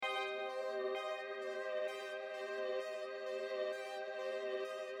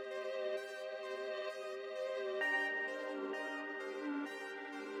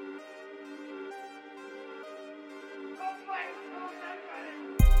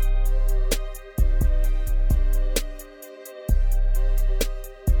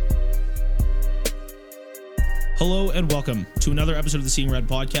Hello and welcome to another episode of the Seeing Red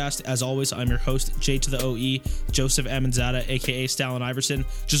podcast. As always, I'm your host, J to the OE, Joseph Amanzada, aka Stalin Iverson.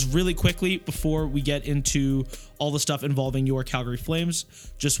 Just really quickly, before we get into all the stuff involving your Calgary Flames,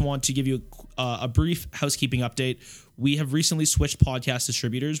 just want to give you a brief housekeeping update. We have recently switched podcast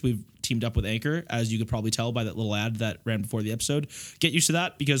distributors. We've teamed up with Anchor, as you could probably tell by that little ad that ran before the episode. Get used to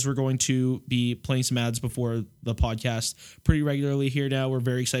that because we're going to be playing some ads before the podcast pretty regularly here now. We're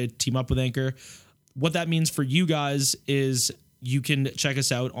very excited to team up with Anchor. What that means for you guys is you can check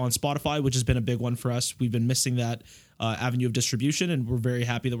us out on Spotify, which has been a big one for us. We've been missing that avenue of distribution, and we're very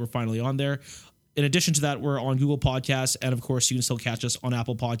happy that we're finally on there. In addition to that, we're on Google Podcasts, and of course, you can still catch us on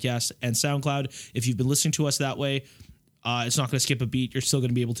Apple Podcasts and SoundCloud. If you've been listening to us that way, it's not going to skip a beat. You're still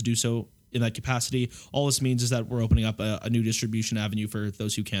going to be able to do so in that capacity. All this means is that we're opening up a new distribution avenue for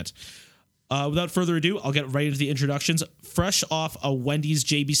those who can't. Without further ado, I'll get right into the introductions. Fresh off a Wendy's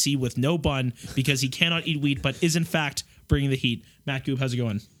JBC with no bun because he cannot eat wheat, but is in fact bringing the heat. Matt Goob, how's it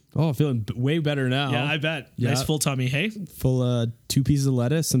going? Oh, feeling way better now. Yeah, I bet. Yeah. Nice full tummy, hey? Full 2 pieces of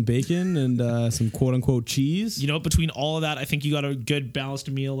lettuce, some bacon, and some quote-unquote cheese. You know, between all of that, I think you got a good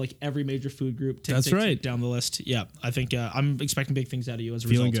balanced meal, like every major food group. That's right. Down the list. Yeah, I think I'm expecting big things out of you as a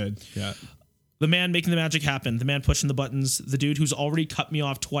Feeling result. good, yeah. The man making the magic happen, the man pushing the buttons, the dude who's already cut me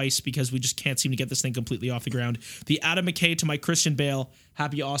off twice because we just can't seem to get this thing completely off the ground. The Adam McKay to my Christian Bale.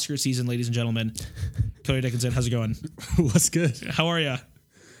 Happy Oscar season, ladies and gentlemen. Cody Dickinson, how's it going? What's good? How are you?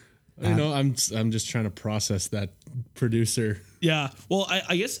 You know, I'm just trying to process that producer. Yeah. Well,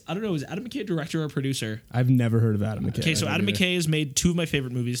 I guess, I don't know, is Adam McKay a director or a producer? I've never heard of Adam McKay. Okay, so Adam McKay has made 2 of my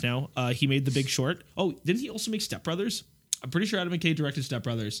favorite movies now. He made The Big Short. Oh, didn't he also make Step Brothers? I'm pretty sure Adam McKay directed Step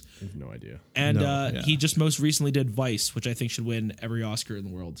Brothers. I have no idea. And he just most recently did Vice, which I think should win every Oscar in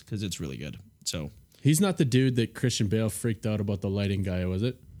the world because it's really good. So He's not the dude that Christian Bale freaked out about the lighting guy, was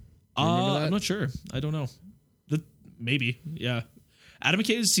it? Remember that? I'm not sure. I don't know. Maybe, yeah. Adam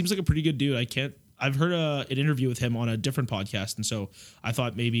McKay seems like a pretty good dude. I've heard an interview with him on a different podcast, and so I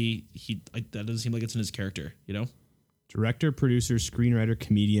thought maybe that doesn't seem like it's in his character, you know? Director, producer, screenwriter,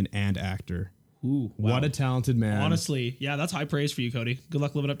 comedian, and actor. Ooh, wow. What a talented man. Honestly, yeah, that's high praise for you, Cody. Good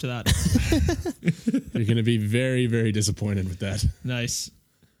luck living up to that. You're going to be very, very disappointed with that. Nice.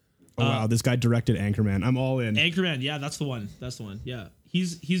 Oh, wow, this guy directed Anchorman. I'm all in. Anchorman, yeah, that's the one. Yeah.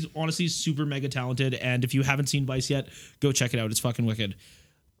 He's honestly super mega talented, and if you haven't seen Vice yet, go check it out. It's fucking wicked.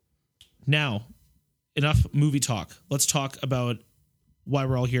 Now, enough movie talk. Let's talk about why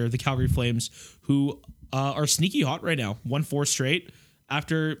we're all here. The Calgary Flames, who are sneaky hot right now. 1-4 straight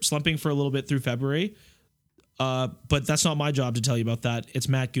after slumping for a little bit through February. But that's not my job to tell you about that. It's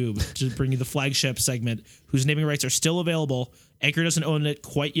Matt Goob to bring you the flagship segment, whose naming rights are still available. Anchor doesn't own it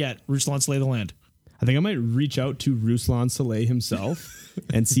quite yet. Ruslan Slay the Land. I think I might reach out to Ruslan Saleh himself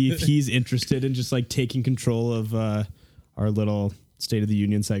and see if he's interested in just like taking control of our little State of the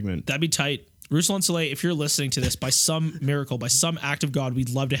Union segment. That'd be tight. Ruslan Saleh, if you're listening to this, by some miracle, by some act of God, we'd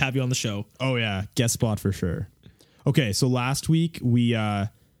love to have you on the show. Oh yeah, guest spot for sure. Okay, so last week we're a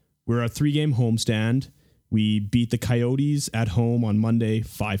 3-game homestand. We beat the Coyotes at home on Monday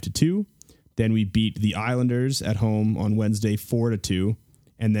 5-2. Then we beat the Islanders at home on Wednesday 4-2.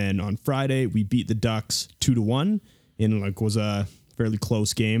 And then on Friday, we beat the Ducks 2-1 in was a fairly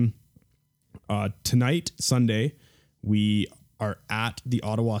close game. Tonight, Sunday, we are at the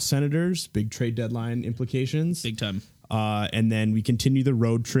Ottawa Senators. Big trade deadline implications. Big time. And then we continue the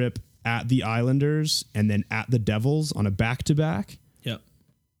road trip at the Islanders and then at the Devils on a back-to-back. Yep.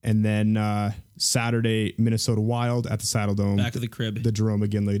 And then Saturday, Minnesota Wild at the Saddle Dome. Back of the crib. The Jarome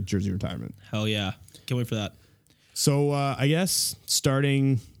McGinley jersey retirement. Hell yeah. Can't wait for that. So I guess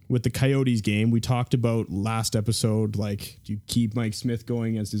starting with the Coyotes game, we talked about last episode, like, do you keep Mike Smith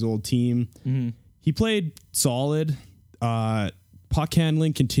going against his old team? Mm-hmm. He played solid. Puck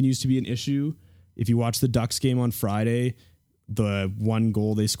handling continues to be an issue. If you watch the Ducks game on Friday, the one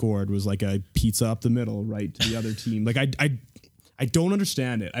goal they scored was like a pizza up the middle, right to the other team. Like I don't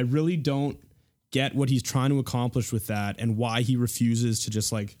understand it. I really don't get what he's trying to accomplish with that and why he refuses to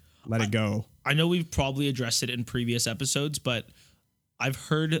just like let it go. I know we've probably addressed it in previous episodes, but I've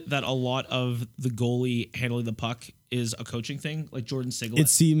heard that a lot of the goalie handling the puck is a coaching thing, like Jordan Sigler. It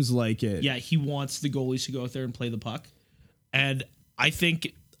seems like it. Yeah, he wants the goalies to go out there and play the puck. And I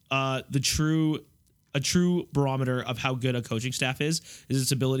think a true barometer of how good a coaching staff is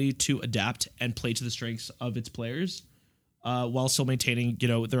its ability to adapt and play to the strengths of its players while still maintaining,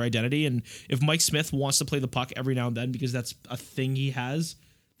 their identity. And if Mike Smith wants to play the puck every now and then because that's a thing he has,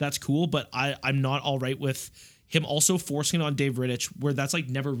 that's cool. But I'm not all right with him also forcing it on Dave Rittich, where that's like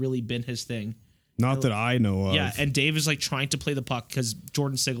never really been his thing. Not that I know of. Yeah, and Dave is like trying to play the puck because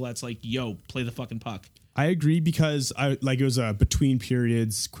Jordan Siglet's like, yo, play the fucking puck. I agree because it was a between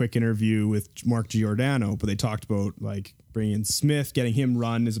periods quick interview with Mark Giordano, but they talked about like bringing in Smith, getting him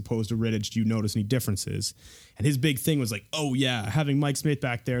run as opposed to Rittich. Do you notice any differences? And his big thing was like, oh yeah, having Mike Smith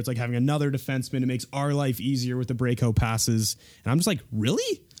back there, it's like having another defenseman. It makes our life easier with the breakout passes. And I'm just like,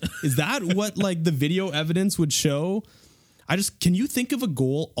 really? Is that what like the video evidence would show? Can you think of a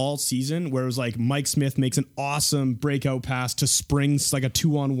goal all season where it was like Mike Smith makes an awesome breakout pass to Springs, like a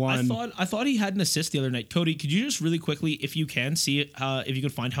 2-on-1? I thought he had an assist the other night. Cody, could you just really quickly, if you can, see if you can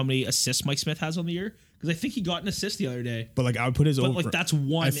find how many assists Mike Smith has on the year? Because I think he got an assist the other day. But like I would put his But over. like that's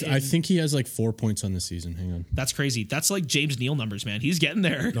one. I think he has like 4 points on the season. Hang on. That's crazy. That's like James Neal numbers, man. He's getting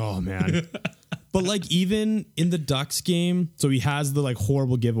there. Oh man. But like even in the Ducks game, so he has the like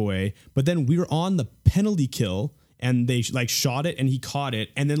horrible giveaway, but then we were on the penalty kill and they like shot it and he caught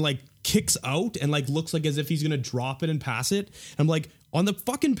it and then like kicks out and like looks like as if he's going to drop it and pass it. I'm like, on the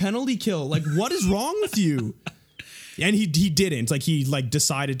fucking penalty kill, like what is wrong with you? And he didn't, like he like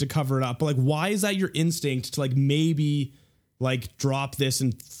decided to cover it up. But like, why is that your instinct to like maybe like drop this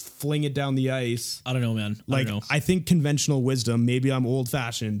and fling it down the ice? I don't know, man. Like, don't know. I think conventional wisdom, maybe I'm old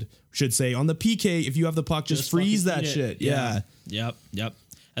fashioned, should say on the PK, if you have the puck, just freeze that shit. Yeah. Yep. And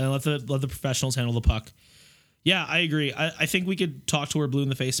then let the professionals handle the puck. Yeah, I agree. I think we could talk to her blue in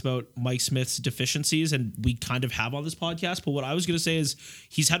the face about Mike Smith's deficiencies, and we kind of have on this podcast. But what I was going to say is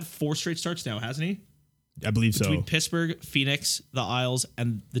he's had 4 straight starts now, hasn't he? I believe Between so. Pittsburgh, Phoenix, the Isles,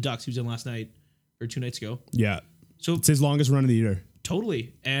 and the Ducks. He was in last night or 2 nights ago. Yeah. So It's his longest run of the year.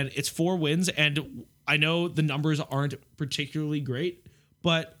 totally. And it's 4 wins. And I know the numbers aren't particularly great,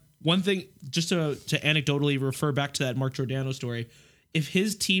 but one thing, just to anecdotally refer back to that Mark Giordano story, if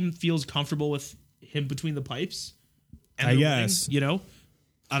his team feels comfortable with him between the pipes, and I they're guess. winning,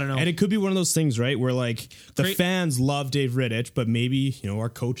 I don't know. And it could be one of those things, right? Where like the Great. fans love Dave Rittich, but maybe, our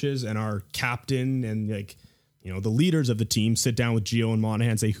coaches and our captain and like, the leaders of the team sit down with Gio and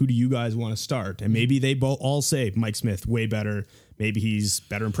Monahan and say, who do you guys want to start? And maybe they both all say Mike Smith, way better. Maybe he's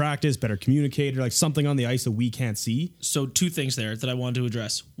better in practice, better communicator, like something on the ice that we can't see. So 2 things there that I wanted to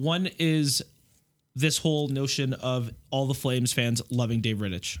address. One is this whole notion of all the Flames fans loving Dave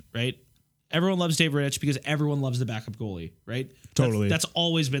Rittich, right? Everyone loves Dave Rittich because everyone loves the backup goalie, right? Totally. That's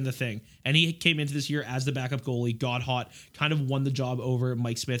always been the thing. And he came into this year as the backup goalie, got hot, kind of won the job over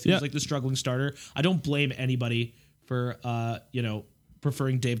Mike Smith, who was like the struggling starter. I don't blame anybody for,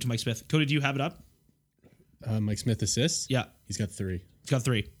 preferring Dave to Mike Smith. Cody, do you have it up? Mike Smith assists? Yeah. He's got 3. He's got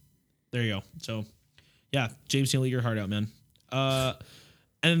 3. There you go. So, yeah, James Neal, your heart out, man. And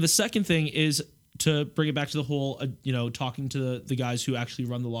then the second thing is to bring it back to the whole, talking to the guys who actually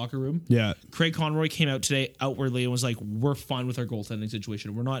run the locker room. Yeah. Craig Conroy came out today outwardly and was like, we're fine with our goaltending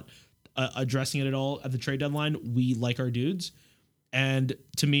situation. We're not addressing it at all at the trade deadline. We like our dudes. And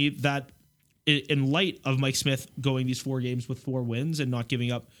to me, that in light of Mike Smith going these 4 games with 4 wins and not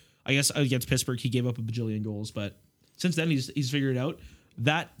giving up, I guess against Pittsburgh, he gave up a bajillion goals, but since then he's figured it out.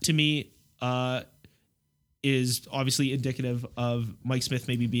 That to me is obviously indicative of Mike Smith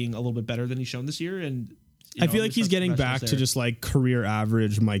maybe being a little bit better than he's shown this year. And I feel like he's getting back to just like career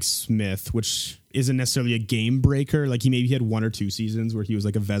average Mike Smith, which isn't necessarily a game breaker. Like he maybe had 1 or 2 seasons where he was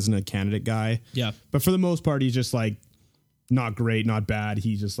like a Vezina candidate guy. Yeah. But for the most part, he's just like not great, not bad.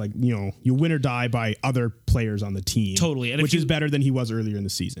 He's just like, you win or die by other players on the team. Totally. And which is better than he was earlier in the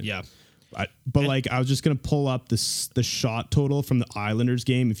season. Yeah. But like, I was just going to pull up the shot total from the Islanders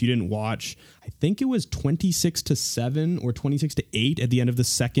game. If you didn't watch, I think it was 26-7 or 26-8 at the end of the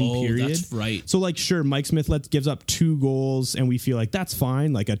second period. That's right. So like, sure, Mike Smith gives up 2 goals and we feel like that's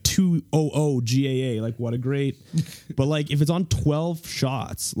fine. Like a 2-0 GAA, like what a great, but like if it's on 12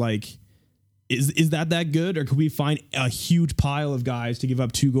 shots, like is that good? Or could we find a huge pile of guys to give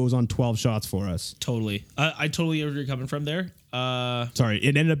up 2 goals on 12 shots for us? Totally. I totally agree where you're coming from there. Sorry,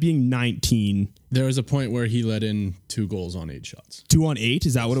 it ended up being 19. There was a point where he let in 2 goals on 8 shots. 2 on 8,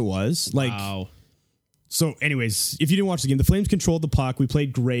 is that what it was? Like, wow. So anyways, if you didn't watch the game, the Flames controlled the puck. We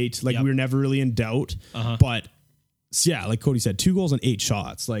played great. Like we were never really in doubt. But yeah, like Cody said, 2 goals on 8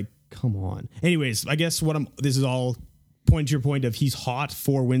 shots. Like, come on. Anyways, I guess this is all pointing to your point of he's hot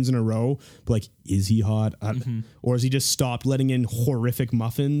 4 wins in a row. But like, is he hot? Or has he just stopped letting in horrific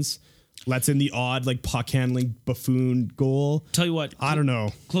muffins? Lets in the odd like puck handling buffoon goal. Tell you what, I don't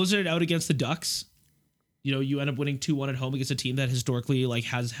know. Closing it out against the Ducks, you end up winning 2-1 at home against a team that historically like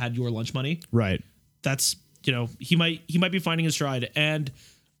has had your lunch money. Right. That's he might be finding his stride. And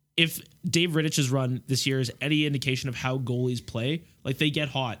if Dave Rittich's run this year is any indication of how goalies play, like they get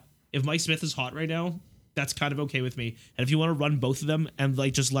hot. If Mike Smith is hot right now, that's kind of okay with me. And if you want to run both of them and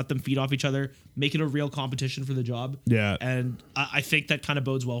like just let them feed off each other, make it a real competition for the job. Yeah. And I think that kind of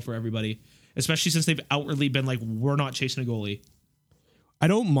bodes well for everybody. especially since they've outwardly been like, we're not chasing a goalie. I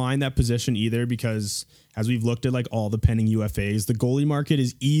don't mind that position either because as we've looked at like all the pending UFAs, the goalie market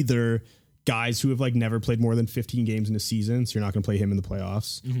is either guys who have like never played more than 15 games in a season, so you're not going to play him in the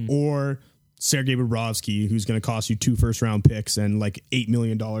playoffs, or Sergei Bobrovsky, who's going to cost you 2 first-round picks and like $8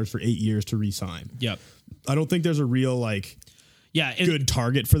 million for 8 years to re-sign. Yep. I don't think there's a real like good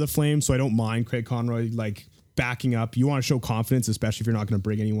target for the Flames, so I don't mind Craig Conroy like backing up. You want to show confidence, especially if you're not going to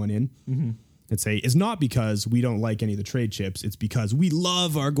bring anyone in. And say it's not because we don't like any of the trade chips. It's because we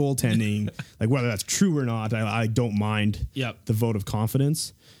love our goaltending. Like whether that's true or not, I don't mind the vote of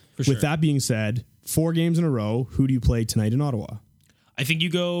confidence. For sure. With that being said, 4 games in a row, who do you play tonight in Ottawa? I think you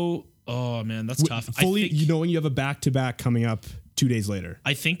go, oh man, that's tough. Fully, knowing you have a back-to-back coming up 2 days later.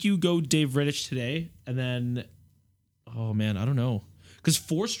 I think you go Dave Rittich today, and then, oh man, I don't know. Because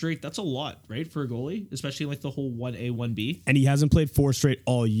 4 straight, that's a lot, right, for a goalie, especially like the whole 1A, 1B. And he hasn't played 4 straight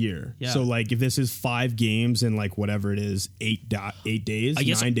all year. Yeah. So, like, if this is 5 games in, like, whatever it is, 8 days,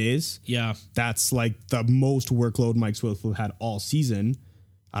 9 days, yeah, that's, like, the most workload Mike Smith will have had all season.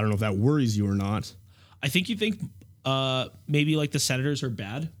 I don't know if that worries you or not. I think you think maybe, like, the Senators are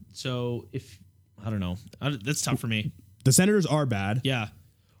bad. So, I don't know. That's tough for me. The Senators are bad. Yeah.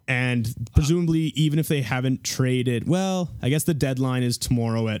 And presumably, even if they haven't traded, well, I guess the deadline is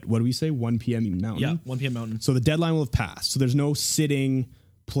tomorrow at, what do we say, 1 p.m. Mountain? Yeah, 1 p.m. Mountain. So the deadline will have passed. So there's no sitting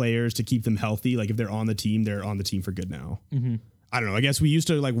players to keep them healthy. Like if they're on the team for good now. I don't know. I guess we used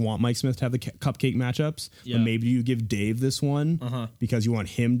to like want Mike Smith to have the cupcake matchups. Yeah. But maybe you give Dave this one because you want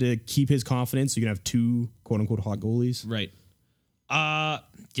him to keep his confidence. So you can have 2 quote unquote hot goalies. Right.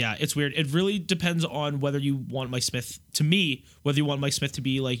 Yeah, it's weird. It really depends on whether you want Mike Smith, to me, whether you want Mike Smith to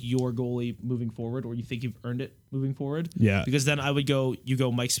be like your goalie moving forward or you think you've earned it moving forward. Yeah. Because then I would go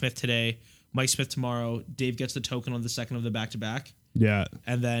Mike Smith today, Mike Smith tomorrow, Dave gets the token on the second of the back-to-back. Yeah.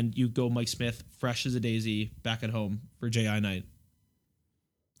 And then you go Mike Smith, fresh as a daisy, back at home for JI night.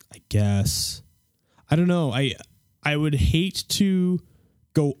 I guess. I don't know. I would hate to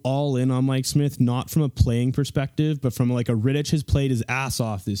go all in on Mike Smith, not from a playing perspective, but from like a Rittich has played his ass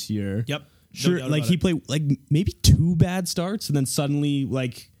off this year. Yep. Sure. No like he played like maybe 2 bad starts and then suddenly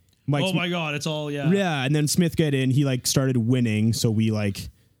like Mike. Oh my God. It's all, yeah. Yeah. And then Smith got in, he like started winning. So we like,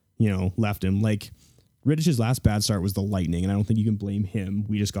 left him. Like Rittich's last bad start was the Lightning. And I don't think you can blame him.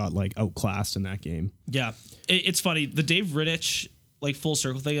 We just got like outclassed in that game. Yeah. It's funny. The Dave Rittich like full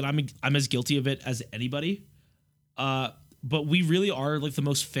circle thing. And I'm as guilty of it as anybody. But we really are like the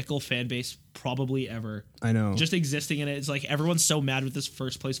most fickle fan base probably ever. I know. Just existing in it. It's like everyone's so mad with this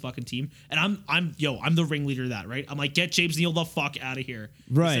first place fucking team. And I'm the ringleader of that, right? I'm like, get James Neal the fuck out of here.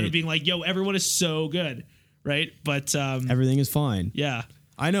 Right. Instead of being like, everyone is so good. Right. But everything is fine. Yeah.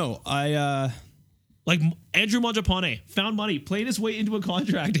 I know. Like Andrew Mangiapane found money, played his way into a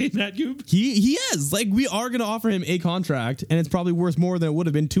contract. Ain't that Goob? He is. Like, we are going to offer him a contract, and it's probably worth more than it would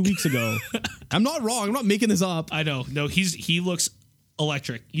have been 2 weeks ago. I'm not wrong. I'm not making this up. I know. No, he looks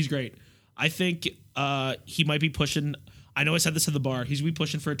electric. He's great. I think he might be pushing. I know I said this at the bar. He's going to be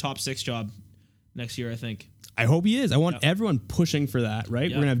pushing for a top 6 job next year, I think. I hope he is. I want everyone pushing for that, right?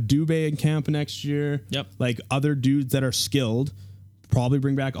 Yeah. We're going to have Dubé in camp next year. Yep. Like, other dudes that are skilled. Probably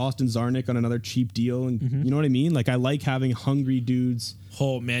bring back Austin Zarnik on another cheap deal. And you know what I mean? Like, I like having hungry dudes.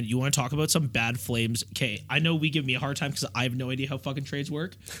 Oh, man. You want to talk about some bad Flames? Okay, I know we give me a hard time because I have no idea how fucking trades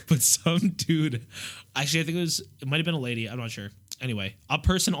work. But some dude, actually, I think it might have been a lady. I'm not sure. Anyway, a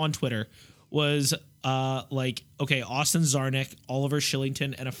person on Twitter was like, okay, Austin Zarnik, Oliver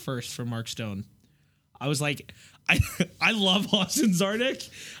Shillington, and a first from Mark Stone. I was like, I love Austin Zarnik.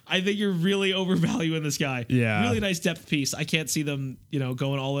 I think you're really overvaluing this guy. Yeah. Really nice depth piece. I can't see them,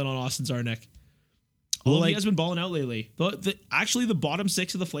 going all in on Austin Zarnik. Well, Although he has been balling out lately. Actually, the bottom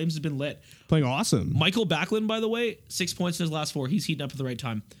 6 of the Flames has been lit. Playing awesome. Michael Backlund, by the way, 6 points in his last 4. He's heating up at the right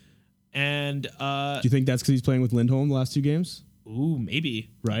time. And do you think that's because he's playing with Lindholm the last 2 games? Ooh, maybe.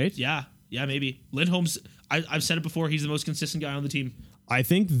 Right? Yeah, maybe. Lindholm's, I've said it before, he's the most consistent guy on the team. I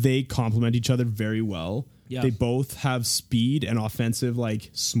think they complement each other very well. Yeah. They both have speed and offensive like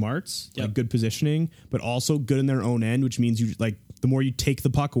smarts, like good positioning, but also good in their own end, which means you like the more you take the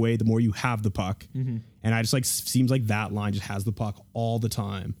puck away, the more you have the puck. And I just like seems like that line just has the puck all the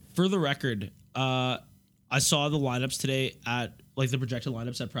time. For the record, I saw the lineups today at like the projected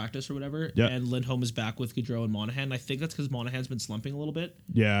lineups at practice or whatever, and Lindholm is back with Gaudreau and Monahan. I think that's because Monahan's been slumping a little bit.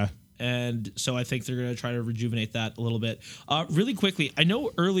 Yeah. And so I think they're going to try to rejuvenate that a little bit. Really quickly, I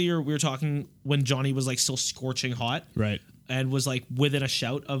know earlier we were talking when Johnny was like still scorching hot. Right. And was like within a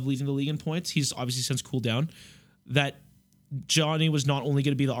shout of leading the league in points. He's obviously since cooled down. That Johnny was not only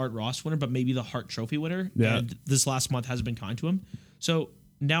going to be the Art Ross winner, but maybe the Hart Trophy winner. Yeah. And this last month hasn't been kind to him. So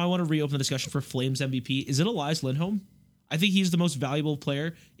now I want to reopen the discussion for Flames MVP. Is it Elias Lindholm? I think he's the most valuable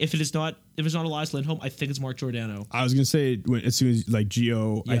player. If it's not Elias Lindholm, I think it's Mark Giordano. I was gonna say as soon as like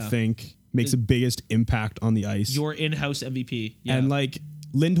Gio, I think makes the biggest impact on the ice. Your in-house MVP, yeah. And like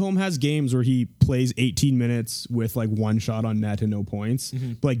Lindholm has games where he plays 18 minutes with like one shot on net and no points.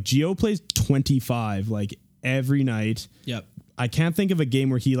 But like Gio plays 25 like every night. Yep. I can't think of a game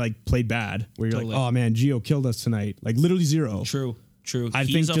where he like played bad, where you're like, oh man, Gio killed us tonight. Like literally zero. True. I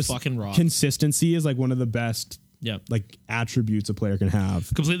He's think just fucking rock. Consistency is like one of the best like attributes a player can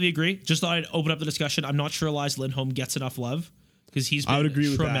have. Completely agree. Just thought I'd open up the discussion. I'm not sure Elias Lindholm gets enough love because he's been I would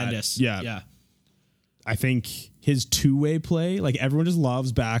agree tremendous. With that. Yeah. I think his two-way play, like everyone just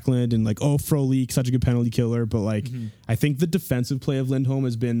loves Backlund and like, oh, Frolik, such a good penalty killer. But like, I think the defensive play of Lindholm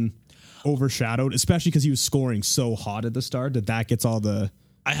has been overshadowed, especially because he was scoring so hot at the start that gets all the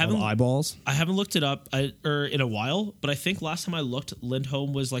eyeballs. I haven't looked it up in a while, but I think last time I looked,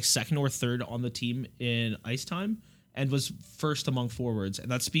 Lindholm was like second or third on the team in ice time and was first among forwards. And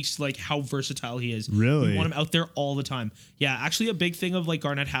that speaks to like how versatile he is. Really? We want him out there all the time. Yeah, actually a big thing of like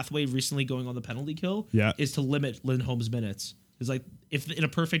Garnett Hathaway recently going on the penalty kill is to limit Lindholm's minutes. It's like if in a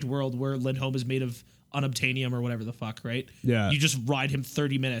perfect world where Lindholm is made of unobtainium or whatever the fuck, right? Yeah. You just ride him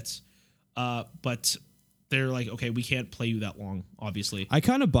 30 minutes. But they're like, okay, we can't play you that long, obviously. I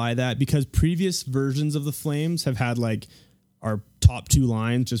kind of buy that because previous versions of the Flames have had like our top two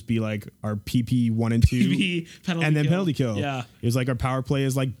lines just be like our PP 1 and 2 and then penalty kill. Yeah. It was like our power play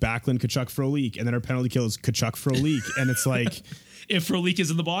is like Backlund, Kachuk, Frolik, and then our penalty kill is Kachuk, Frolik. And it's like if Frolik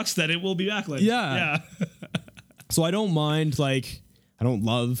is in the box, then it will be Backlund. Yeah. So I don't mind like I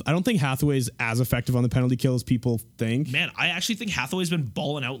don't think Hathaway's as effective on the penalty kill as people think. Man, I actually think Hathaway's been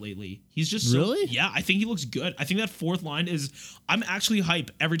balling out lately. He's just really? Yeah, I think he looks good. I think that fourth line I'm actually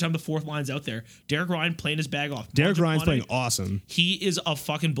hype every time the fourth line's out there. Derek Ryan playing his bag off. Derek Ryan's playing awesome. He is a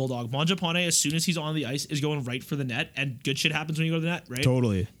fucking bulldog. Mangiapane, as soon as he's on the ice, is going right for the net, and good shit happens when you go to the net, right?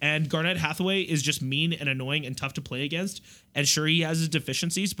 Totally. And Garnett Hathaway is just mean and annoying and tough to play against. And sure, he has his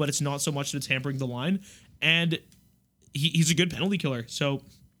deficiencies, but it's not so much that it's hampering the line. And he's a good penalty killer. So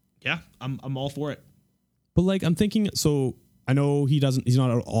yeah, I'm all for it. But like I'm thinking, so I know he's not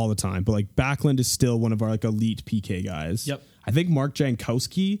out all the time, but like Backlund is still one of our like elite PK guys. Yep. I think Mark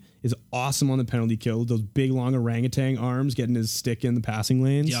Jankowski is awesome on the penalty kill. Those big long orangutan arms, getting his stick in the passing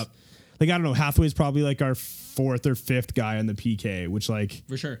lanes. Yep. Like I don't know, Hathaway's probably like our fourth or fifth guy on the PK, which like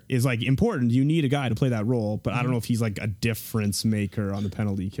for sure is like important. You need a guy to play that role, but I don't know if he's like a difference maker on the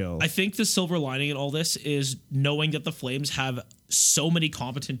penalty kill. I think the silver lining in all this is knowing that the Flames have so many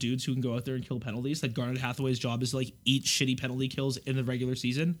competent dudes who can go out there and kill penalties. That Garnett Hathaway's job is to like eat shitty penalty kills in the regular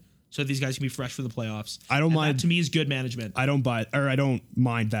season, so that these guys can be fresh for the playoffs. I don't mind. That to me is good management. I don't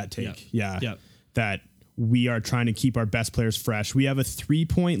mind that take. Yeah. That we are trying to keep our best players fresh. We have a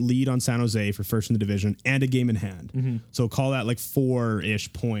 3-point lead on San Jose for first in the division and a game in hand. So call that like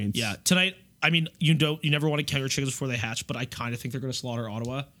 4-ish points. Yeah. Tonight, I mean, you never want to count your chickens before they hatch, but I kind of think they're going to slaughter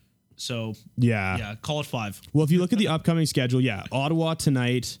Ottawa. So yeah, call it 5. Well, if you look at the upcoming schedule, Ottawa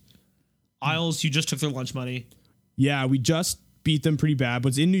tonight. Isles, you just took their lunch money. Yeah, we just beat them pretty bad, but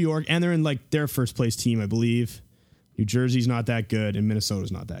it's in New York and they're in like their first place team, I believe. New Jersey's not that good and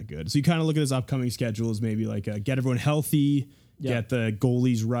Minnesota's not that good. So you kind of look at this upcoming schedule as maybe like get everyone healthy, get the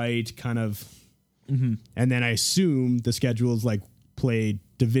goalies right, kind of. And then I assume the schedule is like played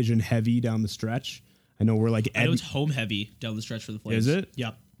division heavy down the stretch. I know we're like I know it's home heavy down the stretch for the Flames. Is it?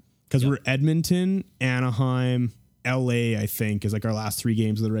 Yep. Because we're Edmonton, Anaheim, LA, I think, is like our last 3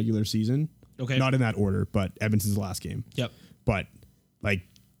 games of the regular season. Okay. Not in that order, but Edmonton's the last game. Yep. But like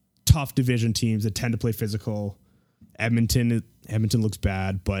tough division teams that tend to play physical. Edmonton looks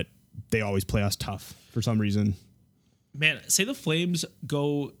bad, but they always play us tough for some reason. Man, say the Flames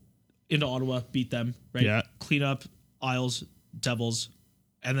go into Ottawa, beat them, right? Yeah. Clean up Isles, Devils,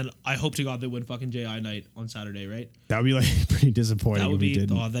 and then I hope to God they win fucking JI night on Saturday, right? That would be like pretty disappointing. That would if we be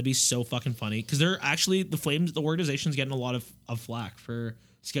didn't. that'd be so fucking funny because they're actually the Flames. The organization's getting a lot of flack for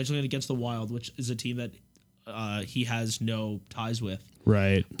scheduling it against the Wild, which is a team that he has no ties with.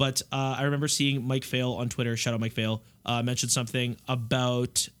 Right. But I remember seeing Mike Fail on Twitter, shout out Mike Fail, mentioned something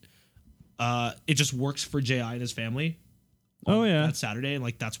about it just works for JI and his family. Oh, yeah. That Saturday, and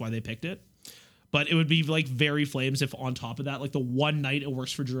like that's why they picked it. But it would be like very Flames if on top of that, like the one night it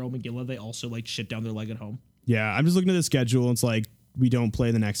works for Jerome and Gilla, they also like shit down their leg at home. Yeah, I'm just looking at the schedule and it's like we don't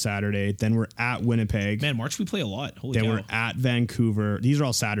play the next Saturday. Then we're at Winnipeg. Man, March we play a lot. Holy then cow. we're at Vancouver. These are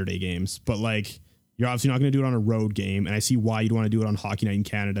all Saturday games, but like you're obviously not going to do it on a road game, and I see why you'd want to do it on Hockey Night in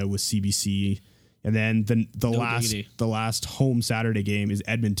Canada with CBC. And then the last home Saturday game is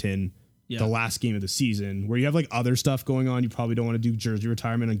Edmonton the last game of the season, where you have like other stuff going on. You probably don't want to do jersey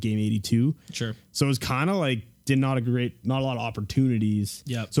retirement on game 82. Sure. So it was kind of like not a lot of opportunities.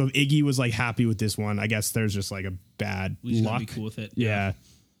 Yeah. So if Iggy was like happy with this one, I guess there's just like a bad We just gotta luck. be cool with it. Yeah.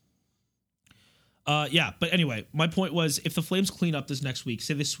 But anyway, my point was, if the Flames clean up this next week,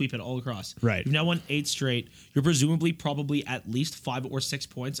 say they sweep it all across, Right. You've now won 8 straight. You're presumably probably at least 5 or 6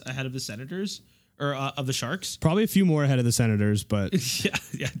 points ahead of the Senators or of the Sharks. Probably a few more ahead of the Senators, but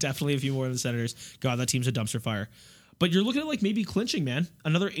yeah, definitely a few more than the Senators. God, that team's a dumpster fire. But you're looking at like maybe clinching, man.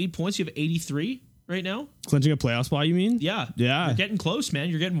 Another 8 points. You have 83 right now. clinching a playoff spot, you mean? Yeah, Yeah. You're getting close, man.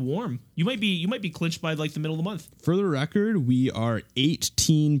 You're getting warm. You might be clinched by like the middle of the month. For the record, we are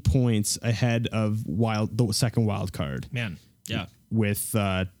 18 points ahead of the second wild card Man, yeah. with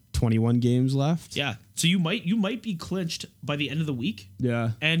 21 games left. Yeah. So you might be clinched by the end of the week.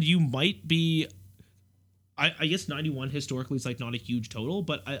 Yeah. And you might be, I guess 91 historically is like not a huge total,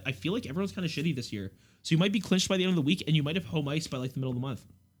 but I feel like everyone's kind of shitty this year. So you might be clinched by the end of the week, and you might have home ice by like the middle of the month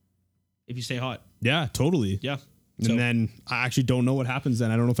if you stay hot. Yeah, totally. Yeah. And then I actually don't know what happens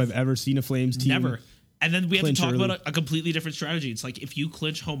then. I don't know if I've ever seen a Flames team. Never. And then we have to clinch talk early. about a completely different strategy. It's like if you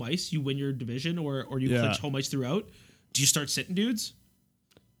clinch home ice, you win your division, or you Yeah. clinch home ice throughout. Do you start sitting dudes?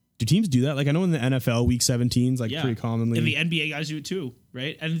 Do teams do that? Like I know in the NFL, week 17 is like Yeah. pretty commonly. And the NBA guys do it too,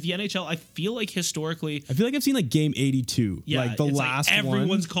 right? And the NHL, I feel like historically, I feel like I've seen like game 82. yeah, like the it's last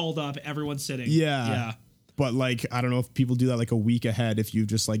everyone's one. called up, everyone's sitting. Yeah. Yeah. But like, I don't know if people do that like a week ahead if you've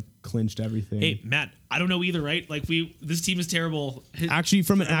just like clinched everything. Hey, Matt, I don't know either, right? Like this team is terrible. Actually,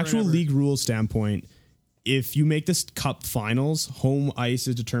 from an Forever and actual ever. league rules standpoint, if you make this cup finals, home ice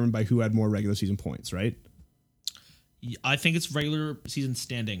is determined by who had more regular season points, right? I think it's regular season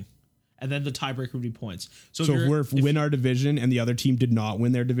standing, and then the tiebreaker would be points. So So you're- if we win our division and the other team did not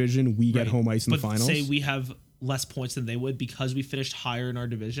win their division, we get right. home ice in but the finals. say we have less points than they would because we finished higher in our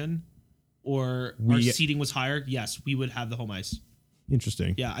division, or our We- seeding was higher. Yes, we would have the home ice.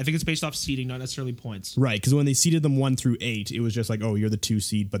 Interesting. Yeah, I think it's based off seeding, not necessarily points. Right, because when they seeded them 1 through 8, it was just like, oh, you're the 2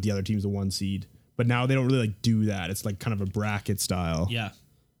 seed, but the other team's the 1 seed. But now they don't really like do that. It's like kind of a bracket style. Yeah.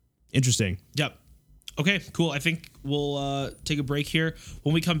 Interesting. Yep. Okay, cool. I think we'll take a break here.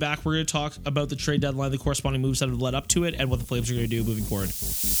 When we come back, we're going to talk about the trade deadline, the corresponding moves that have led up to it, and what the Flames are going to do moving forward.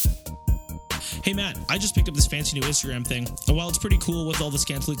 Hey, Matt, I just picked up this fancy new Instagram thing. And while it's pretty cool with all the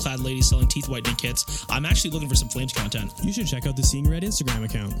scantily clad ladies selling teeth whitening kits, I'm actually looking for some Flames content. You should check out the Seeing Red Instagram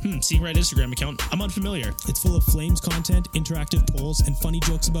account. Seeing Red Instagram account? I'm unfamiliar. It's full of Flames content, interactive polls, and funny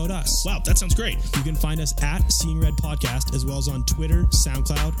jokes about us. Wow, that sounds great. You can find us at Seeing Red Podcast, as well as on Twitter,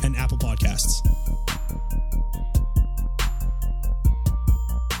 SoundCloud, and Apple Podcasts.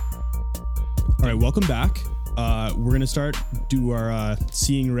 All right, welcome back. We're going to do our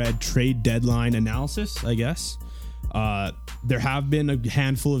Seeing Red trade deadline analysis, I guess. There have been a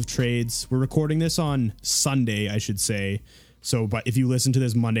handful of trades. We're recording this on Sunday, I should say. So, but if you listen to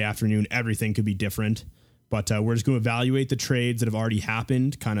this Monday afternoon, everything could be different. But we're just going to evaluate the trades that have already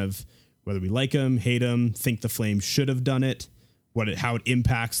happened, kind of whether we like them, hate them, think the Flames should have done it, how it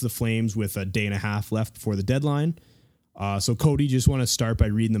impacts the Flames with a day and a half left before the deadline. So Cody, just want to start by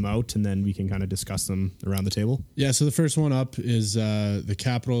reading them out, and then we can kind of discuss them around the table. Yeah, so the first one up is the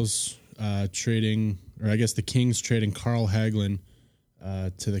Capitals trading, or I guess the Kings trading Carl Hagelin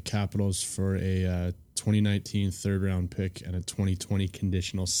to the Capitals for a 2019 third round pick and a 2020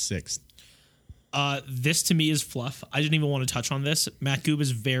 conditional sixth. This to me is fluff. I didn't even want to touch on this. Matt Goob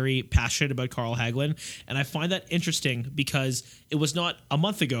is very passionate about Carl Hagelin, and I find that interesting because it was not a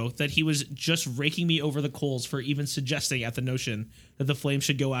month ago that he was just raking me over the coals for even suggesting at the notion that the Flames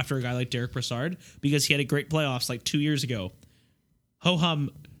should go after a guy like Derek Brassard because he had a great playoffs like 2 years ago. Ho-hum,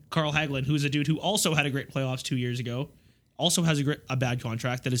 Carl Hagelin, who's a dude who also had a great playoffs 2 years ago, also has a bad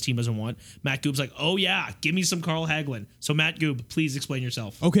contract that his team doesn't want. Matt Goob's like, oh yeah, give me some Carl Hagelin. So Matt Goob, please explain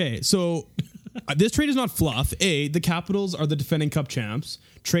yourself. Okay, so this trade is not fluff. The Capitals are the defending cup champs,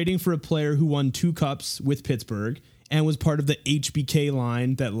 trading for a player who won 2 cups with Pittsburgh and was part of the HBK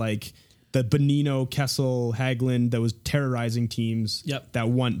line that like the Bonino, Kessel, Hagelin that was terrorizing teams that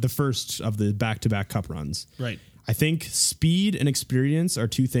won the first of the back-to-back cup runs. Right. I think speed and experience are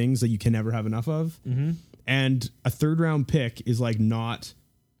 2 things that you can never have enough of. Mm-hmm. And a third round pick is like not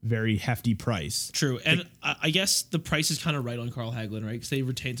very hefty price. True. And I guess the price is kind of right on Carl Hagelin, right? Because they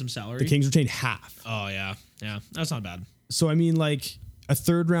retained some salary. The Kings retained half. Oh, yeah. Yeah. That's not bad. So, I mean, like a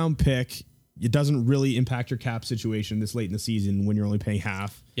third round pick, it doesn't really impact your cap situation this late in the season when you're only paying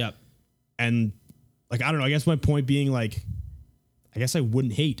half. Yep. And like, I don't know, I guess my point being like, I guess I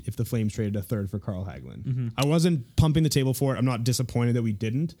wouldn't hate if the Flames traded a third for Carl Hagelin. I wasn't pumping the table for it. I'm not disappointed that we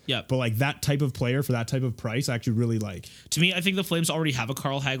didn't. Yeah. But like that type of player for that type of price, I actually really like. To me, I think the Flames already have a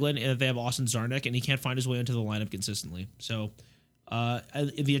Carl Hagelin and that they have Austin Zarnik, and he can't find his way into the lineup consistently. So,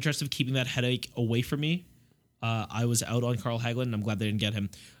 in the interest of keeping that headache away from me, I was out on Carl Hagelin, and I'm glad they didn't get him.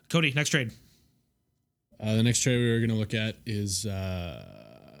 Cody, next trade. The next trade we were going to look at is the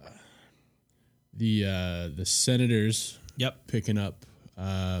Senators. Yep. Picking up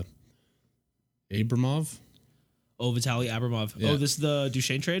Abramov. Oh, Vitaly Abramov. Yeah. Oh, this is the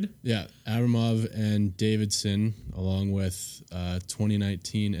Duchesne trade? Yeah, Abramov and Davidson, along with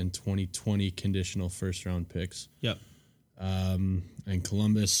 2019 and 2020 conditional first-round picks. Yep. And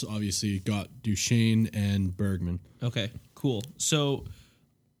Columbus obviously got Duchesne and Bergman. Okay, cool. So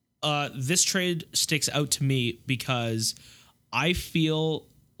this trade sticks out to me because I feel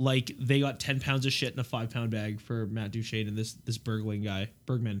like they got 10 pounds of shit in a 5-pound bag for Matt Duchesne and this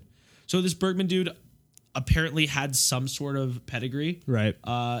Bergman. So this Bergman dude apparently had some sort of pedigree. Right.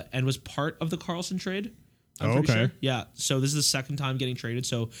 And was part of the Carlson trade. I'm Oh, pretty okay. sure. Yeah. So this is the second time getting traded.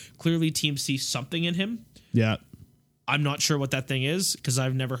 So clearly teams see something in him. Yeah. I'm not sure what that thing is because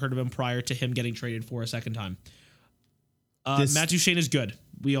I've never heard of him prior to him getting traded for a second time. Matt Duchesne is good.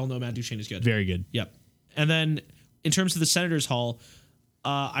 We all know Matt Duchesne is good. Very good. Yep. And then in terms of the Senators haul,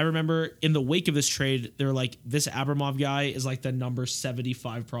 I remember in the wake of this trade, they were like, this Abramov guy is like the number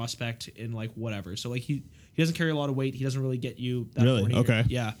 75 prospect in like whatever. So like he doesn't carry a lot of weight. He doesn't really get you that Really? horny. Okay.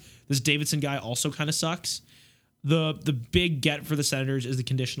 Yeah. This Davidson guy also kind of sucks. The big get for the Senators is the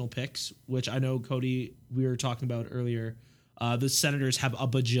conditional picks, which I know, Cody, we were talking about earlier. The Senators have a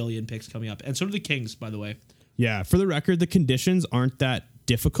bajillion picks coming up. And so do the Kings, by the way. Yeah. For the record, the conditions aren't that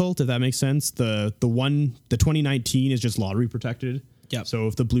difficult, if that makes sense. The 2019 is just lottery protected. Yep. So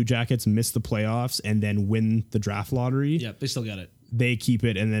if the Blue Jackets miss the playoffs and then win the draft lottery, Yeah, they still got it. they keep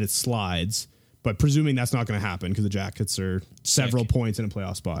it and then it slides. But presuming that's not going to happen because the Jackets are several points in a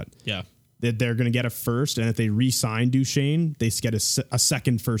playoff spot. Yeah. They're going to get a first, and if they re-sign Duchesne, they get a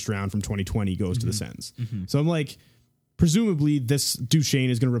second first round from 2020 goes to the Sens. So I'm like, presumably this Duchesne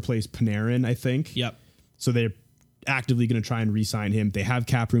is going to replace Panarin, I think. Yep. So they're actively going to try and re-sign him. They have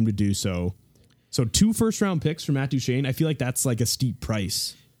cap room to do so. So 2 first-round picks for Matt Duchesne, I feel like that's like a steep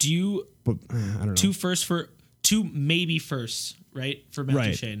price. Do you But I don't know. 2 firsts for 2 maybe firsts, right? For Matt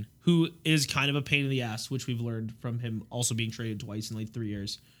Right. Duchesne, who is kind of a pain in the ass, which we've learned from him also being traded twice in like 3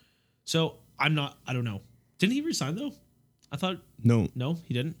 years. So I don't know. Didn't he resign though? I thought No, no,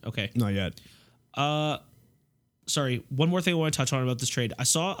 he didn't. Okay. not yet. Sorry. One more thing I want to touch on about this trade. I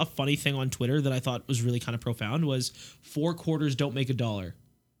saw a funny thing on Twitter that I thought was really kind of profound was 4 quarters don't make a dollar,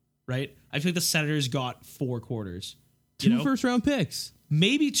 right? I feel like the Senators got 4 quarters. You 2 know? first-round picks.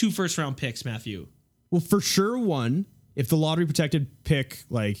 Maybe 2 first-round picks, Matthew. Well, for sure, 1. If the lottery protected pick,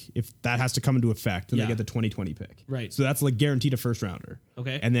 like if that has to come into effect, then Yeah. they get the 2020 pick. Right. So that's like guaranteed a first rounder.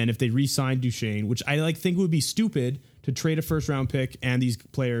 Okay. And then if they re-sign Duchesne, which I like think would be stupid to trade a first round pick and these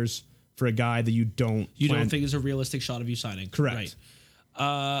players for a guy that you don't Don't think is a realistic shot of you signing. Correct.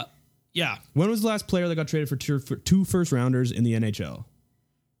 Right. Yeah. When was the last player that got traded for 2 first rounders in the NHL?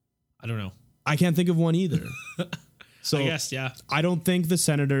 I don't know. I can't think of one either. So I guess, yeah. I don't think the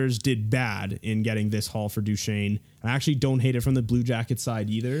Senators did bad in getting this haul for Duchesne. I actually don't hate it from the Blue Jackets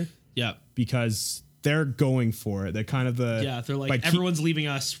side either, Yeah. because they're going for it. They're kind of the Yeah. They're by like, keep- everyone's leaving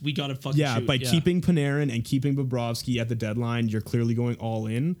us. We got to fucking shoot. by keeping Panarin and keeping Bobrovsky at the deadline, you're clearly going all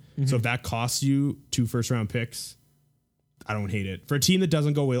in. So if that costs you 2 first round picks, I don't hate it for a team that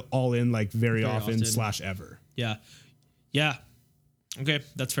doesn't go all in like very often / ever. Yeah. Yeah. Okay.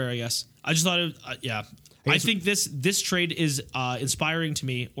 That's fair, I guess. I just thought yeah. I think this trade is inspiring to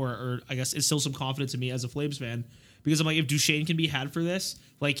me, or I guess instills some confidence in me as a Flames fan, because I'm like, if Duchesne can be had for this,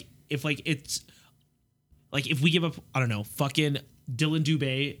 like if we give up, I don't know, fucking Dylan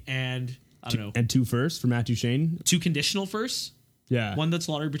Dubé and I don't know, And 2 firsts for Matt Duchesne. 2 conditional firsts, Yeah. one that's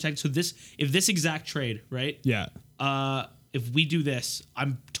lottery protected. So if this exact trade, right? Yeah. If we do this,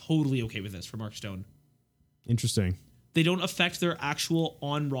 I'm totally okay with this for Mark Stone. Interesting. They don't affect their actual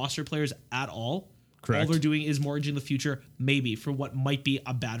on roster players at all. Correct. All they're doing is mortgaging the future, maybe, for what might be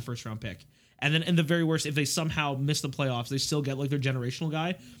a bad first round pick. And then in the very worst, if they somehow miss the playoffs, they still get like their generational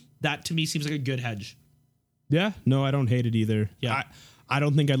guy. That to me seems like a good hedge. Yeah. No, I don't hate it either. Yeah. I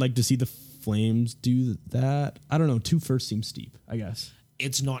don't think I'd like to see the Flames do that. I don't know. 2 firsts seems steep, I guess.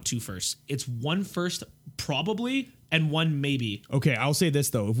 It's not 2 firsts. It's 1 first probably and 1 maybe. Okay, I'll say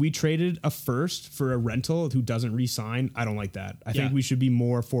this though. If we traded a first for a rental who doesn't re-sign, I don't like that. I think Yeah. we should be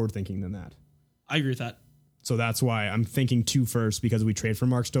more forward thinking than that. I agree with that. So that's why I'm thinking 2 firsts, because if we trade for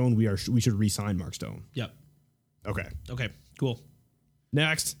Mark Stone, we should re-sign Mark Stone. Yep. Okay. Okay, cool.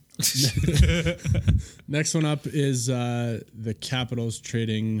 Next. Next one up is the Capitals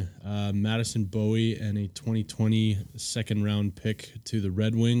trading Madison Bowie and a 2020 second round pick to the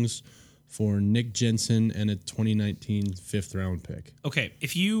Red Wings for Nick Jensen and a 2019 fifth round pick. Okay,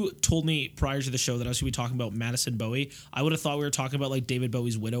 if you told me prior to the show that I was going to be talking about Madison Bowie, I would have thought we were talking about like David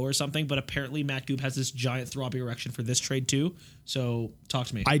Bowie's widow or something, but apparently Matt Goob has this giant throbbing erection for this trade too. So talk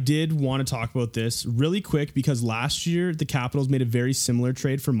to me. I did want to talk about this really quick because last year the Capitals made a very similar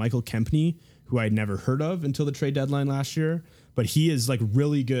trade for Michael Kempny, who I'd never heard of until the trade deadline last year. But he is like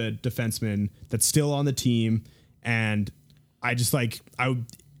really good defenseman that's still on the team. And I just like,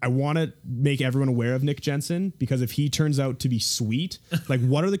 I want to make everyone aware of Nick Jensen because if he turns out to be sweet, like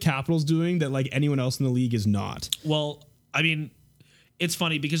what are the Capitals doing that like anyone else in the league is not? Well, I mean, it's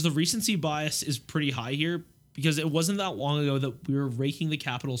funny because the recency bias is pretty high here because it wasn't that long ago that we were raking the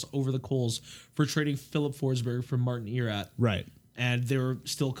Capitals over the coals for trading Philip Forsberg for Martin Erat. Right. And they were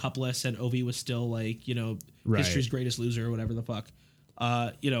still cupless and Ovi was still like, history's greatest loser or whatever the fuck.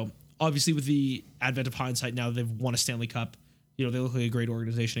 Obviously with the advent of hindsight now they've won a Stanley Cup. They look like a great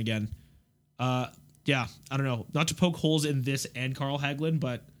organization again. I don't know. Not to poke holes in this and Carl Hagelin,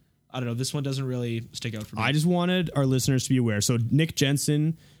 but I don't know. This one doesn't really stick out for me. I just wanted our listeners to be aware. So Nick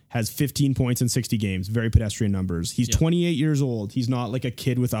Jensen has 15 points in 60 games. Very pedestrian numbers. He's 28 years old. He's not like a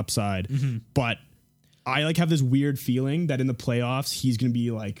kid with upside. Mm-hmm. But I like have this weird feeling that in the playoffs, he's going to be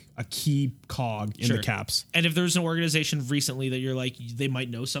like a key cog in the Caps. And if there's an organization recently that you're like, they might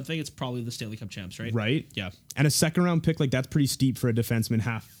know something, it's probably the Stanley Cup champs, right? Right. Yeah. And a second round pick, like that's pretty steep for a defenseman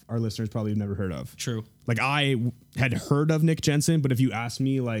half our listeners probably have never heard of. True. Like I had heard of Nick Jensen, but if you asked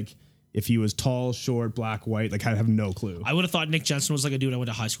me like if he was tall, short, black, white, like I have no clue. I would have thought Nick Jensen was like a dude I went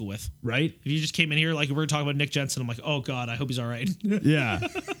to high school with. Right. If you just came in here like we're talking about Nick Jensen, I'm like, oh God, I hope he's all right. Yeah.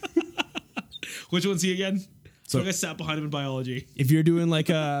 Which one's he again? So I sat behind him in biology. If you're doing like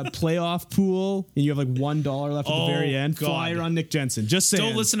a playoff pool and you have like $1 left at the very end, flyer on Nick Jensen. Just saying.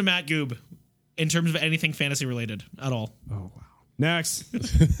 Don't listen to Matt Goob in terms of anything fantasy related at all. Oh, wow. Next.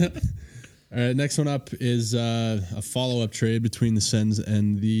 All right, next one up is a follow-up trade between the Sens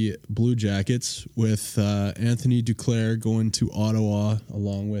and the Blue Jackets with Anthony Duclair going to Ottawa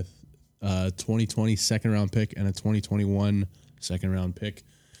along with a 2020 second-round pick and a 2021 second-round pick.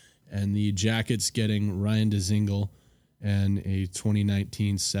 And the Jackets getting Ryan Dzingel and a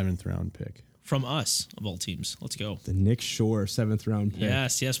 2019 7th-round pick. From us, of all teams. Let's go. The Nick Shore 7th-round pick.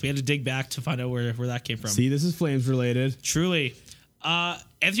 Yes. We had to dig back to find out where that came from. See, this is Flames related. Truly.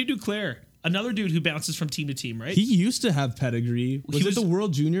 Anthony Duclair, another dude who bounces from team to team, right? He used to have pedigree. Was it the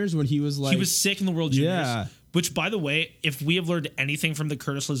World Juniors when he was like... He was sick in the World Juniors. Yeah. Which, by the way, if we have learned anything from the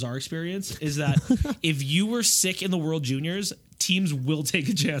Curtis Lazar experience, is that if you were sick in the World Juniors, teams will take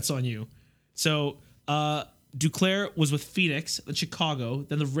a chance on you. So Duclair was with Phoenix, then Chicago,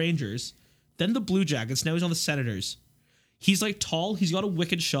 then the Rangers, then the Blue Jackets. Now he's on the Senators. He's like tall. He's got a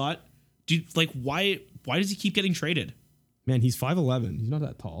wicked shot. Dude, like why does he keep getting traded? Man, he's 5'11". He's not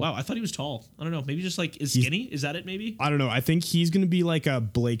that tall. Wow, I thought he was tall. I don't know. Maybe just like is skinny. Is that it? Maybe. I don't know. I think he's going to be like a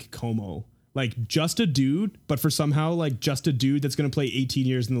Blake Como. Like just a dude, but for somehow like just a dude that's going to play 18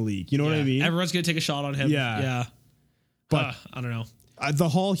 years in the league. You know what I mean? Everyone's going to take a shot on him. Yeah. But I don't know. The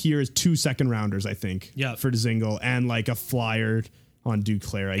haul here is 2 second-rounders, I think, Yeah. for Dzingel and like a flyer on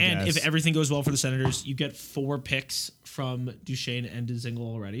Duclair, I guess. And if everything goes well for the Senators, you get 4 picks from Duchesne and Dzingel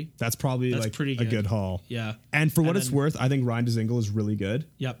already. That's probably like pretty a good haul. Yeah. And for what it's worth, I think Ryan Dzingel is really good.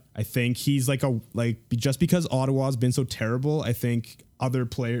 Yep. I think he's just because Ottawa's been so terrible, I think other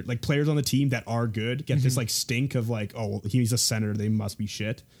players on the team that are good get this like stink of like, oh, he's a center, they must be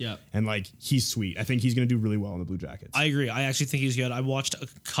shit. Yeah. And like he's sweet. I think he's gonna do really well in the Blue Jackets. I agree. I actually think he's good. I watched a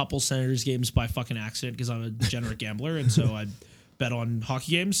couple Senators games by fucking accident because I'm a degenerate gambler, and so I bet on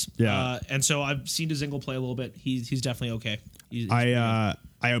hockey games. Yeah. And so I've seen Dzingel play a little bit. He's definitely okay.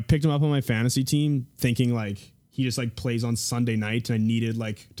 I picked him up on my fantasy team thinking like he just like plays on Sunday night and I needed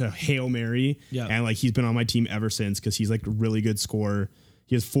like to Hail Mary. Yeah. And like he's been on my team ever since because he's like a really good scorer.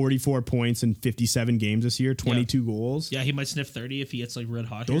 He has 44 points in 57 games this year, 22 goals. Yeah, he might sniff 30 if he gets like red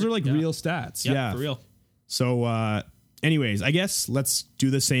hot. Those here. are like real stats. Yeah. For real. So anyways, I guess let's do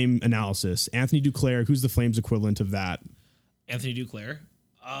the same analysis. Anthony Duclair, who's the Flames equivalent of that? Anthony Duclair.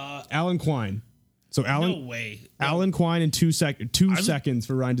 Alan Quine. So Alan, No way. Alan Quine in 2 seconds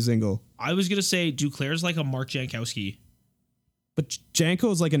for Ryan Dzingel. I was gonna say Duclair's like a Mark Jankowski. But Janko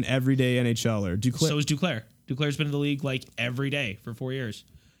is like an everyday NHLer. Duclair. So is Duclair. Duclair's been in the league like every day for 4 years.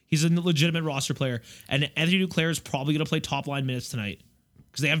 He's a legitimate roster player, and Anthony Duclair is probably gonna play top line minutes tonight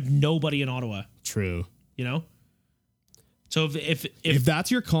because they have nobody in Ottawa. True. You know. So If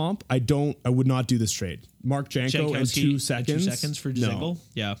that's your comp, I would not do this trade. Mark Jankowski and 2 seconds. 2 seconds for Dzingel.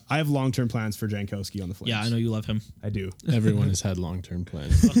 Yeah. I have long-term plans for Jankowski on the Flames. Yeah, I know you love him. I do. Everyone has had long-term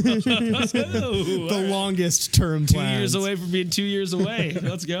plans. The longest term 2 plans. years away from being 2 years away.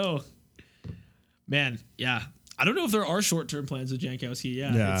 Let's go. Man, yeah. I don't know if there are short-term plans with Jankowski.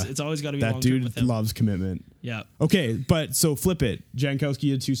 Yeah. It's always got to be that long-term with dude him. loves commitment. Yeah. Okay, but so flip it.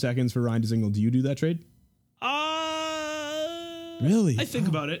 Jankowski had 2 seconds for Ryan Dzingel. Do you do that trade? Really? I think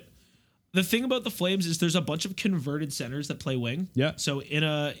about it. The thing about the Flames is there's a bunch of converted centers that play wing. Yeah. So in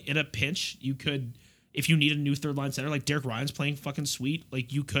a pinch, you could, if you need a new third line center, like Derek Ryan's playing fucking sweet,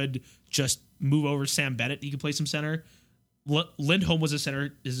 like you could just move over Sam Bennett. He could play some center. Lindholm was a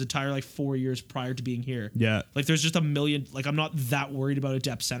center his entire 4 years prior to being here. Yeah. Like there's just a million. Like I'm not that worried about a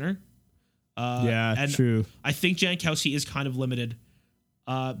depth center. And true. I think Jankowski is kind of limited.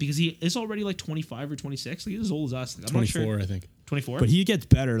 Because he is already 25 or 26. Like he's as old as us. Like, I'm 24, not sure. I think. 24. But he gets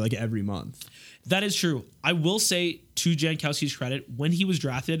better every month. That is true. I will say to Jankowski's credit, when he was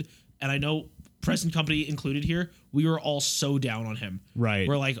drafted, and I know present company included here, we were all so down on him. Right.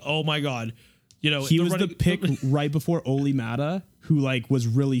 We're like, oh my God. He was the pick right before Oli Mata, who was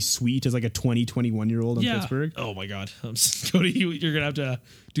really sweet as a 21-year-old in Pittsburgh. Oh my God. Cody, you're going to have to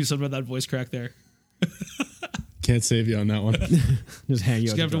do something about that voice crack there. Can't save you on that one. Just hang you.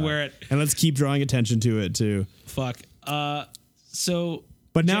 Just have to wear it. And let's keep drawing attention to it too. Fuck.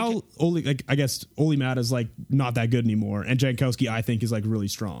 But now I guess Oli Mata's not that good anymore, and Jankowski I think is really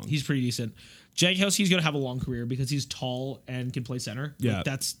strong. He's pretty decent. Jankowski's going to have a long career because he's tall and can play center. Yeah.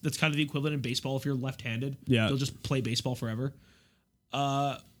 That's kind of the equivalent in baseball. If you're left-handed, Yeah. you'll just play baseball forever.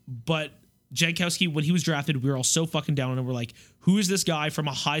 But Jankowski, when he was drafted, we were all so fucking down on him. We're like, who is this guy from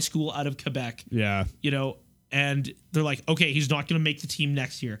a high school out of Quebec? Yeah. And they're like, okay, he's not going to make the team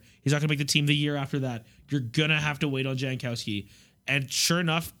next year. He's not going to make the team the year after that. You're going to have to wait on Jankowski. And sure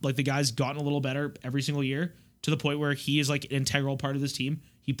enough, the guy's gotten a little better every single year to the point where he is an integral part of this team.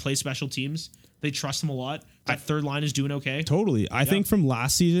 He plays special teams. They trust him a lot. That third line is doing okay. Totally. I think from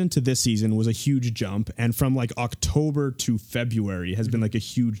last season to this season was a huge jump. And from October to February has been a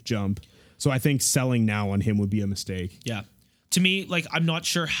huge jump. So I think selling now on him would be a mistake. Yeah. To me, I'm not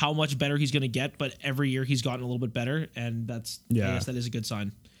sure how much better he's going to get, but every year he's gotten a little bit better. And I guess that is a good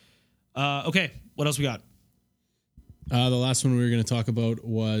sign. Okay. What else we got? The last one we were going to talk about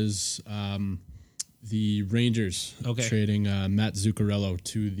was the Rangers trading Matt Zuccarello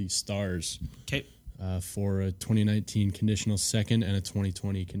to the Stars. Okay. For a 2019 conditional second and a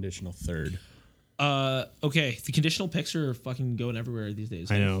 2020 conditional third. Okay. The conditional picks are fucking going everywhere these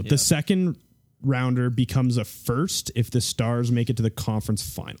days. I know. Yeah. The second rounder becomes a first if the Stars make it to the conference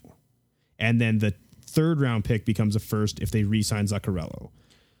final. And then the third round pick becomes a first if they re-sign Zuccarello.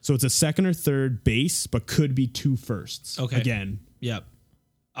 So it's a second or third base, but could be 2 firsts. Okay. Again. Yeah.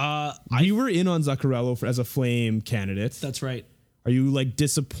 We were in on Zuccarello as a Flame candidate. That's right. Are you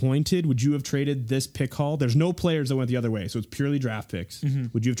disappointed? Would you have traded this pick haul? There's no players that went the other way, so it's purely draft picks. Mm-hmm.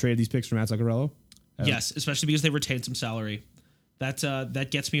 Would you have traded these picks for Matt Zuccarello? Yes, especially because they retained some salary. That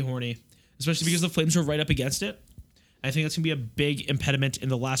gets me horny. Especially because the Flames are right up against it. I think that's going to be a big impediment in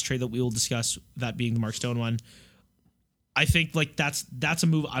the last trade that we will discuss, that being the Mark Stone one. I think that's a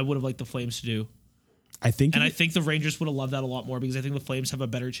move I would have liked the Flames to do. I think the Rangers would have loved that a lot more because I think the Flames have a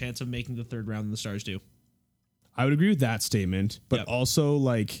better chance of making the third round than the Stars do. I would agree with that statement, but also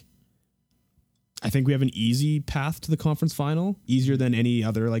I think we have an easy path to the conference final, easier than any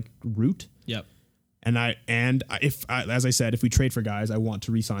other route. Yep. And if as I said, if we trade for guys, I want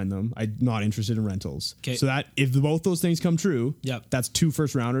to re-sign them. I'm not interested in rentals. Okay. So that if both those things come true, that's 2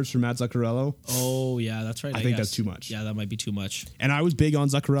 first rounders for Matt Zuccarello. Oh yeah, that's right. I think that's too much. Yeah, that might be too much. And I was big on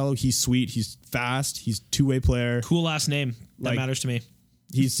Zuccarello. He's sweet. He's fast. He's two-way player. Cool last name. That matters to me.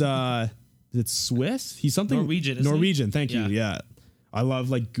 He's is it Swiss? He's something Norwegian. Isn't Norwegian. he? Thank you. Yeah. I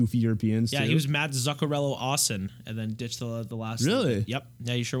love goofy Europeans. Yeah, too. he was Matt Zuccarello Austin and then ditched the last. Really? Yep.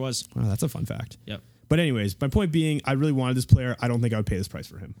 Yeah, he sure was. Wow, that's a fun fact. Yep. But anyways, my point being, I really wanted this player. I don't think I would pay this price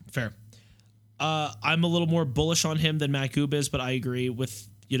for him. Fair. I'm a little more bullish on him than Matt Goob is, but I agree with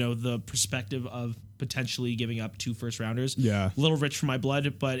the perspective of potentially giving up 2 first rounders. Yeah. A little rich for my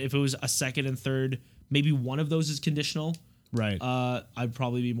blood, but if it was a second and third, maybe one of those is conditional. Right. I'd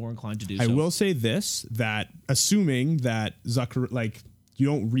probably be more inclined to do so. I will say this, that assuming that Zucker, you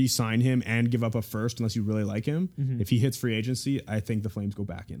don't re-sign him and give up a first unless you really like him. Mm-hmm. If he hits free agency, I think the Flames go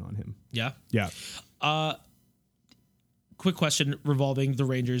back in on him. Yeah. Yeah. Quick question revolving the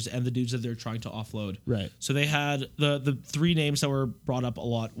Rangers and the dudes that they're trying to offload. Right. So they had the 3 names that were brought up a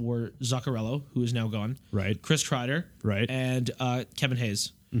lot were Zuccarello, who is now gone. Right. Chris Kreider. Right. And Kevin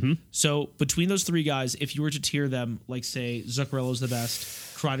Hayes. So between those three guys, if you were to tier them, like say Zuccarello's the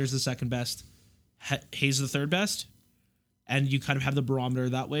best, Kreider's the second best, Hayes the third best, and you kind of have the barometer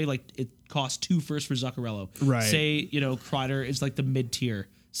that way, like it costs 2 firsts for Zuccarello. Right. Say, Kreider is like the mid tier.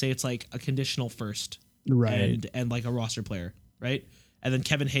 Say it's like a conditional first. Right. And like a roster player, right? And then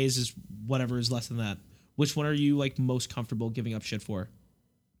Kevin Hayes is whatever is less than that. Which one are you like most comfortable giving up shit for?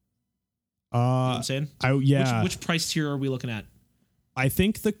 You know what I'm saying? Yeah. Which price tier are we looking at? I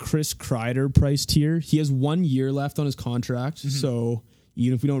think the Chris Kreider price tier, he has 1 year left on his contract. So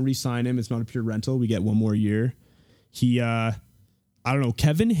even if we don't re-sign him, it's not a pure rental. We get 1 more year. I don't know.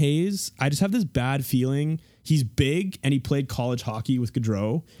 Kevin Hayes, I just have this bad feeling. He's big and he played college hockey with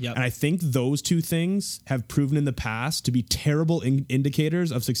Gaudreau. Yep. And I think those two things have proven in the past to be terrible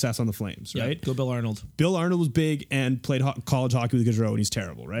indicators of success on the Flames, right? Go Bill Arnold. Bill Arnold was big and played college hockey with Gaudreau and he's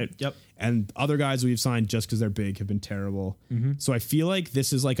terrible, right? Yep. And other guys we've signed just because they're big have been terrible. So I feel like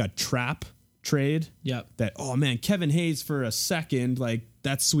this is like a trap trade. Yep. That, oh man, Kevin Hayes for a second, like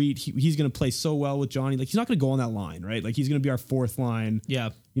that's sweet. He's going to play so well with Johnny. Like he's not going to go on that line, right? Like he's going to be our fourth line. Yeah.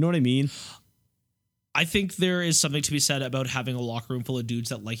 You know what I mean? I think there is something to be said about having a locker room full of dudes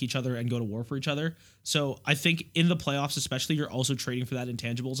that like each other and go to war for each other. So I think in the playoffs, especially, you're also trading for that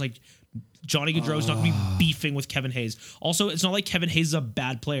intangibles. Like Johnny Gaudreau's not going to be beefing with Kevin Hayes. Also, it's not like Kevin Hayes is a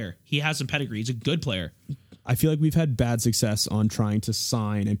bad player. He has some pedigree. He's a good player. I feel like we've had bad success on trying to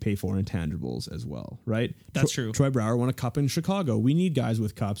sign and pay for intangibles as well, right? That's true. Troy Brouwer won a cup in Chicago. We need guys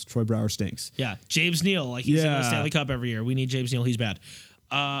with cups. Troy Brouwer stinks. Yeah. James Neal, like he's in Yeah. the Stanley Cup every year. We need James Neal. He's bad.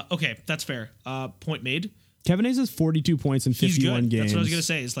 Okay, that's fair. Point made. Kevin Hayes has 42 points in He's 51 good. games. That's what I was gonna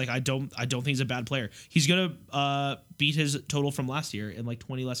say. It's like I don't think he's a bad player. He's gonna beat his total from last year in like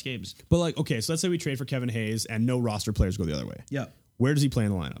 20 less games. But like, okay, so let's say we trade for Kevin Hayes and no roster players go the other way. Yeah. Where does he play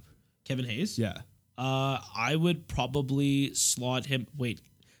in the lineup? Kevin Hayes? Yeah. I would probably slot him. Wait,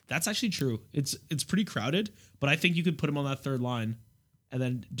 that's actually true. It's pretty crowded, but I think you could put him on that third line and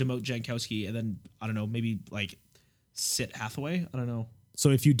then demote Jankowski and then, I don't know, maybe like sit Hathaway. I don't know. So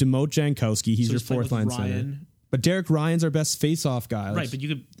if you demote Jankowski, he's So your he's playing fourth with line center. Ryan. But Derek Ryan's our best face-off guy. Right, but you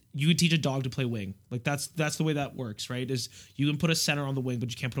could teach a dog to play wing. Like that's the way that works, right? Is you can put a center on the wing,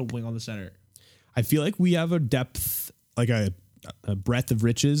 but you can't put a wing on the center. I feel like we have a depth, like a breadth of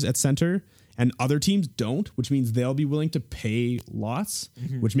riches at center, and other teams don't, which means they'll be willing to pay lots,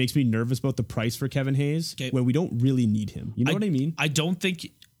 which makes me nervous about the price for Kevin Hayes Okay. when we don't really need him. You know what I mean? I don't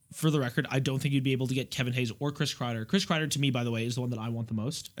think, for the record, I don't think you'd be able to get Kevin Hayes or Chris Kreider. Chris Kreider, to me, by the way, is the one that I want the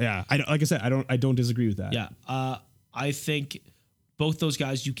most. Yeah, like I said, I don't disagree with that. Yeah. I think both those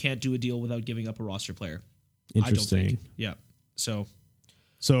guys, you can't do a deal without giving up a roster player. Interesting. I don't think. Yeah. So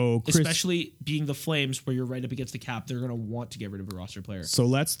Chris, Especially being the Flames, where you're right up against the cap, they're going to want to get rid of a roster player. so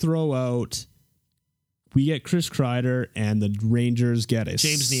let's throw out. We get Chris Kreider, and the Rangers get a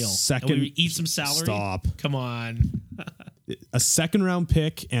James Neal. second. And we eat some salary. Stop. Come on. A second round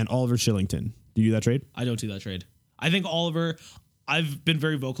pick and Oliver Shillington. Do you do that trade? I don't do that trade. I think Oliver, I've been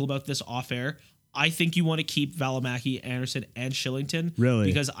very vocal about this off air. I think you want to keep Valimaki, Anderson, and Shillington. Really?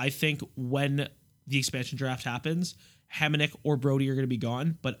 Because I think when the expansion draft happens, Hamonic or Brody are going to be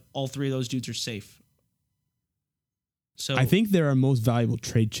gone, but all three of those dudes are safe. So I think they're our most valuable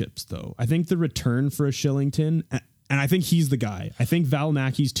trade chips, though. I think the return for a Shillington, and I think he's the guy. I think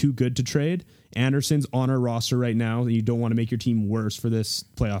Valimaki's too good to trade. Anderson's on our roster right now, and you don't want to make your team worse for this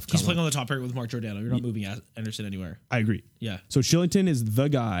playoff. he's playing on the top pair with Mark Giordano. You're not moving Anderson anywhere. I agree. Yeah. So Shillington is the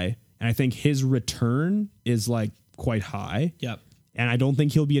guy, and I think his return is like quite high. Yeah. And I don't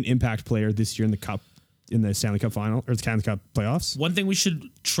think he'll be an impact player this year in the Cup, in the Stanley Cup final or the Stanley Cup playoffs. One thing we should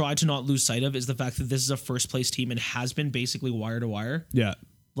try to not lose sight of is the fact that this is a first place team and has been basically wire to wire. Yeah.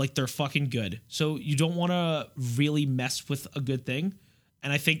 Like they're fucking good. So you don't want to really mess with a good thing.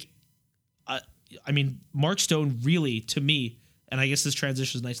 And I think, Mark Stone really, to me, and I guess this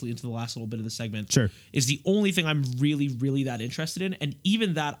transitions nicely into the last little bit of the segment. Sure. Is the only thing I'm really, really that interested in. And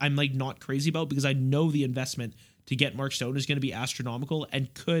even that I'm like not crazy about because I know the investment to get Mark Stone is going to be astronomical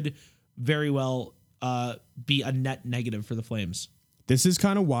and could very well be a net negative for the Flames. This is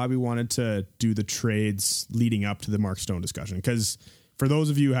kind of why we wanted to do the trades leading up to the Mark Stone discussion. Because for those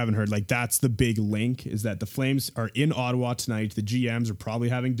of you who haven't heard, like that's the big link is that the Flames are in Ottawa tonight. The GMs are probably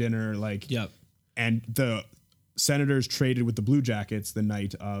having dinner. Yep. And the Senators traded with the Blue Jackets the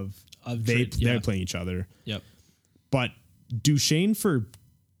night they're playing each other. Yep. But Duchesne for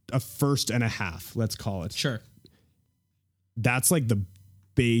a first and a half, let's call it. Sure. That's like the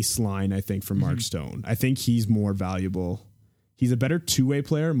baseline, I think, for Mark Stone. I think he's more valuable. He's a better two-way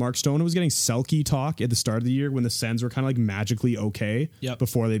player. Mark Stone was getting Selke talk at the start of the year when the Sens were kind of like magically okay Yep.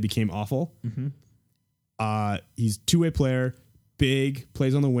 before they became awful. He's two-way player, big,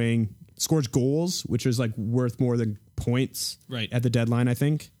 plays on the wing, scores goals, which is like worth more than points at the deadline, I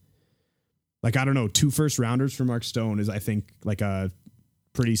think. Like, I don't know, 2 first rounders for Mark Stone is, I think, like a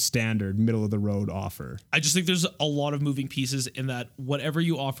pretty standard middle of the road offer. I just think there's a lot of moving pieces in that whatever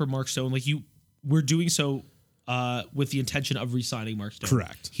you offer Mark Stone, like we're doing so with the intention of re-signing Mark Stone.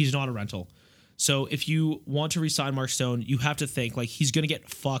 Correct. He's not a rental. So if you want to re-sign Mark Stone, you have to think like he's going to get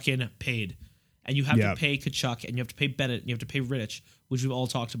fucking paid. And you have to pay Kachuk, and you have to pay Bennett, and you have to pay Rittich, which we've all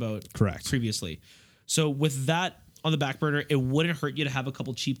talked about previously. So with that on the back burner, it wouldn't hurt you to have a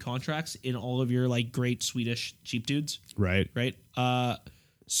couple cheap contracts in all of your like great Swedish cheap dudes. Right.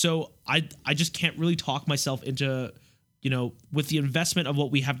 So I just can't really talk myself into, with the investment of what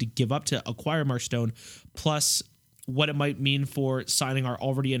we have to give up to acquire Mark Stone, plus what it might mean for signing our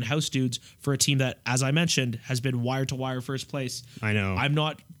already in-house dudes for a team that, as I mentioned, has been wire to wire first place. I know. I'm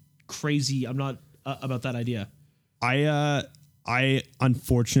not crazy. I'm not about that idea. I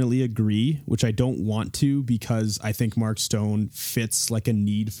unfortunately agree, which I don't want to, because I think Mark Stone fits like a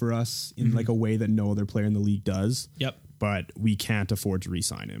need for us in like a way that no other player in the league does. Yep. But we can't afford to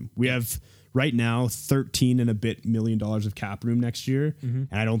re-sign him. We have right now $13 and a bit million of cap room next year. And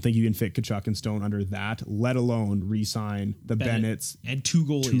I don't think you can fit Kachuk and Stone under that, let alone re-sign the Bennetts and 2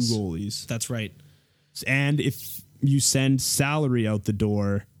 goalies. That's right. And if you send salary out the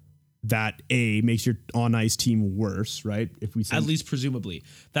door, that makes your on ice team worse, right? If we at least presumably.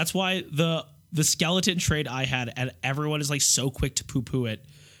 That's why the skeleton trade I had, and everyone is like so quick to poo-poo it,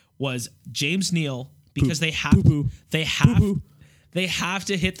 was James Neal, because they have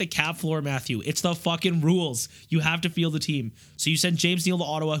to hit the cap floor, Matthew. It's the fucking rules. You have to field the team. So you send James Neal to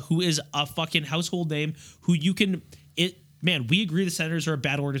Ottawa, who is a fucking household name, who you can Man, we agree the Senators are a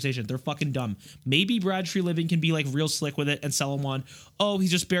bad organization. They're fucking dumb. Maybe Brad Treliving can be like real slick with it and sell him on,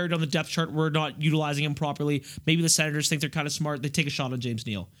 he's just buried on the depth chart. We're not utilizing him properly. Maybe the Senators think they're kind of smart. They take a shot on James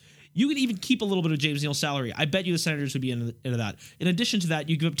Neal. You could even keep a little bit of James Neal's salary. I bet you the Senators would be into that. In addition to that,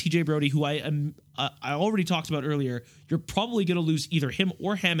 you give up TJ Brody, who I already talked about earlier. You're probably going to lose either him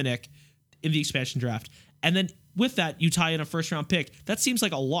or Hamonic in the expansion draft. And then with that, you tie in a first-round pick. That seems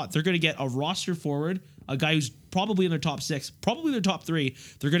like a lot. They're going to get a roster forward, a guy who's probably in their top 6, probably their top 3.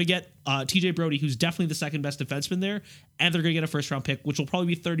 They're going to get TJ Brody, who's definitely the second best defenseman there, and they're going to get a first-round pick, which will probably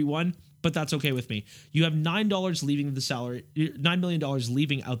be 31, but that's okay with me. You have $9 leaving the salary, $9 million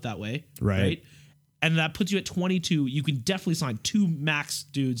leaving out that way, right? And that puts you at 22. You can definitely sign 2 max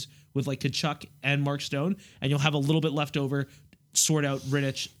dudes with like Kachuk and Mark Stone, and you'll have a little bit left over, sort out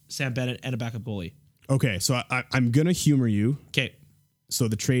Rittich, Sam Bennett, and a backup goalie. Okay, so I'm going to humor you. Okay. So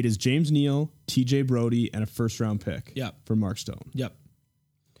the trade is James Neal, TJ Brody, and a first-round pick for Mark Stone. Yep.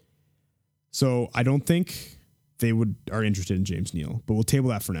 So I don't think they are interested in James Neal, but we'll table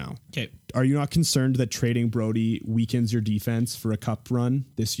that for now. Okay. Are you not concerned that trading Brody weakens your defense for a cup run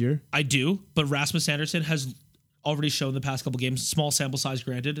this year? I do, but Rasmus Andersson has already shown the past couple games, small sample size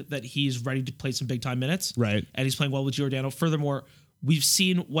granted, that he's ready to play some big-time minutes. Right. And he's playing well with Giordano. Furthermore, we've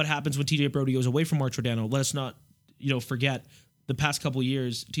seen what happens when TJ Brody goes away from Mark Giordano. Let us not, forget the past couple of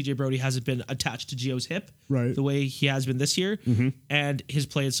years, TJ Brody hasn't been attached to Gio's hip the way he has been this year, and his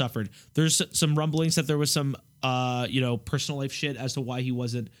play has suffered. There's some rumblings that there was some, personal life shit as to why he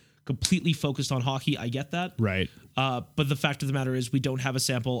wasn't completely focused on hockey. I get that. Right. But the fact of the matter is we don't have a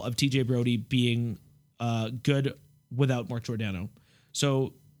sample of TJ Brody being good without Mark Giordano.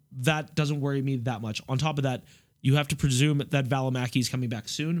 So that doesn't worry me that much. On top of that, you have to presume that Valimaki is coming back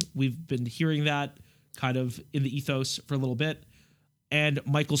soon. We've been hearing that kind of in the ethos for a little bit. And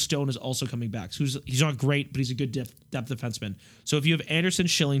Michael Stone is also coming back. So he's not great, but he's a good depth defenseman. So if you have Anderson,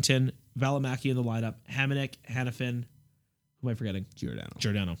 Shillington, Valimaki in the lineup, Hamonic, Hanifin, who am I forgetting?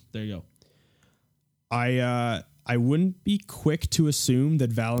 Giordano. There you go. I wouldn't be quick to assume that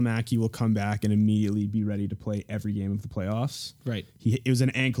Valimaki will come back and immediately be ready to play every game of the playoffs. Right. It was an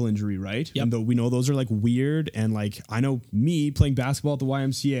ankle injury, right? Yep. And though we know those are like weird, and like I know me playing basketball at the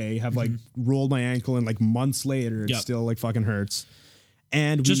YMCA have like rolled my ankle, and like months later it still like fucking hurts.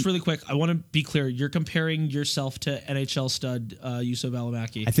 And just really quick, I want to be clear. You're comparing yourself to NHL stud Juuso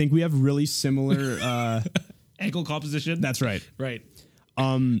Valimaki. I think we have really similar ankle composition. That's right. Right.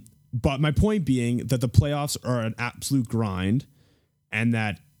 But my point being that the playoffs are an absolute grind, and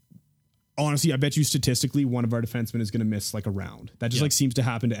that honestly, I bet you statistically one of our defensemen is going to miss like a round. That just like seems to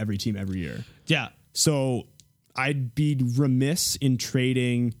happen to every team every year. Yeah. So I'd be remiss in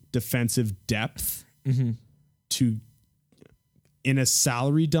trading defensive depth to in a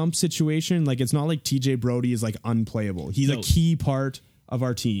salary dump situation. Like it's not like TJ Brody is like unplayable. He's a key part of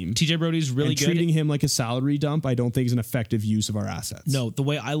our team. TJ Brody's really good. Treating him like a salary dump, I don't think is an effective use of our assets. No, the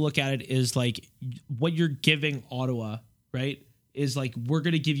way I look at it is like what you're giving Ottawa, right, is like, we're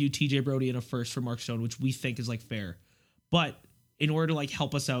going to give you TJ Brody and a first for Mark Stone, which we think is like fair. But in order to like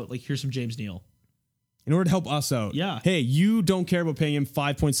help us out, like, here's some James Neal. In order to help us out. Yeah. Hey, you don't care about paying him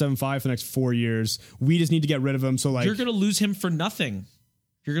 5.75 for the next 4 years. We just need to get rid of him. So like, You're going to lose him for nothing.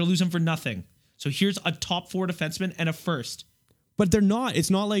 So here's a top 4 defenseman and a first. but they're not.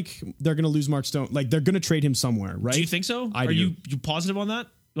 It's not like they're going to lose Mark Stone. Like, they're going to trade him somewhere, right? Do you think so? I Are do. you positive on that?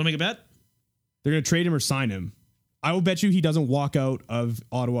 You want to make a bet? They're going to trade him or sign him. I will bet you he doesn't walk out of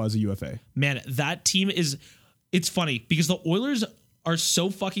Ottawa as a UFA. Man, that team is. It's funny because the Oilers are so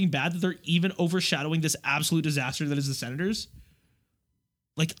fucking bad that they're even overshadowing this absolute disaster that is the Senators.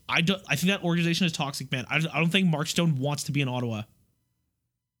 Like, I think that organization is toxic, man. I don't think Mark Stone wants to be in Ottawa.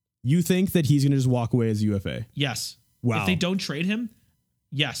 You think that he's going to just walk away as a UFA? Yes. Wow. If they don't trade him,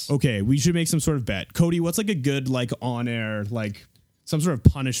 yes. Okay, we should make some sort of bet. Cody, what's like a good, like, on air, like some sort of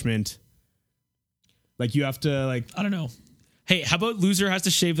punishment? Like, you have to, like, I don't know. Hey, how about loser has to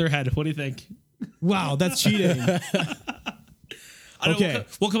shave their head? What do you think? wow, that's cheating. I don't know, Okay.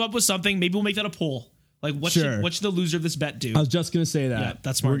 we'll come up with something. Maybe we'll make that a poll. Like, what Sure. should the loser of this bet do? I was just going to say that. Yeah,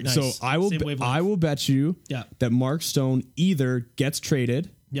 that's smart. Nice. So I will Same wavelength. I will bet you Yeah. that Mark Stone either gets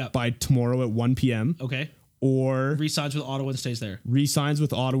traded Yeah. by tomorrow at 1 p.m. Okay. or Resigns with Ottawa and stays there. re-signs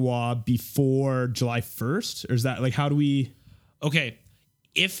with Ottawa before July 1st? Or is that, like, how do we... Okay.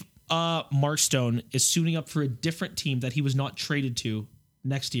 If Mark Stone is suiting up for a different team that he was not traded to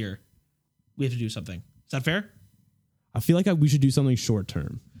next year, we have to do something. Is that fair? I feel like we should do something short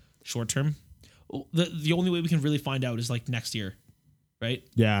term. Short term? The only way we can really find out is like next year, right?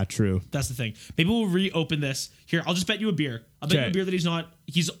 Yeah, true. That's the thing. Maybe we'll reopen this. Here, I'll just bet you a beer. I'll bet you a Okay. beer that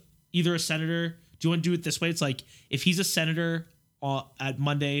he's either a Senator. Do you want to do it this way? It's like, if he's a Senator at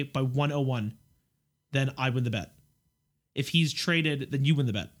Monday by 1:01, then I win the bet. If he's traded, then you win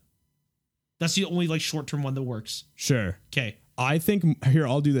the bet. That's the only like short-term one that works. Sure. Okay. I think... Here,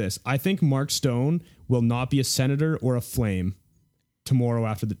 I'll do this. I think Mark Stone will not be a Senator or a Flame tomorrow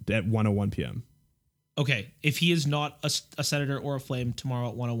at 1:01 p.m. Okay. If he is not a Senator or a Flame tomorrow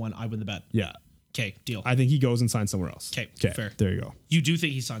at 1:01, I win the bet. Yeah. Okay. Deal. I think he goes and signs somewhere else. Okay, fair. There you go. You do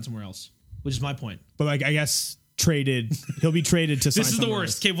think he signed somewhere else, which is my point. But, like, I guess traded... He'll be traded to sign This is the somewhere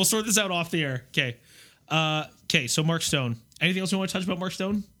worst. else. Okay, we'll sort this out off the air. Okay. Okay, so Mark Stone. Anything else you want to touch about Mark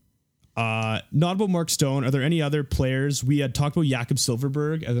Stone? Not about Mark Stone. Are there any other players? We had talked about Jakob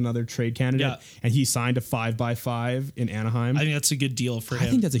Silverberg as another trade candidate, Yeah. and he signed a 5x5 in Anaheim. I think that's a good deal for I him.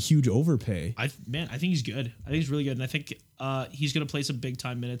 think that's a huge overpay. I think he's good. I think he's really good, and I think he's going to play some big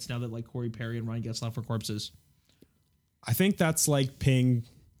time minutes now that like Corey Perry and Ryan Getzlaf are corpses. I think that's like paying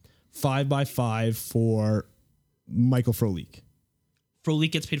 5x5 for Michael Frolik.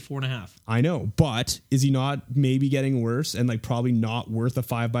 Frolik gets paid 4.5. I know, but is he not maybe getting worse and like probably not worth a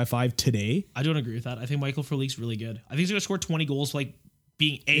 5x5 today? I don't agree with that. I think Michael Frolik's really good. I think he's going to score 20 goals, like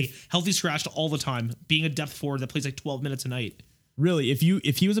being healthy scratched all the time, being a depth forward that plays like 12 minutes a night. Really, if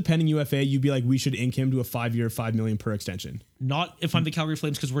he was a pending UFA, you'd be like, we should ink him to a 5-year, $5 million per extension. Not if I'm the Calgary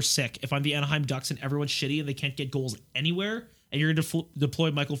Flames because we're sick. If I'm the Anaheim Ducks and everyone's shitty and they can't get goals anywhere, and you're going to deploy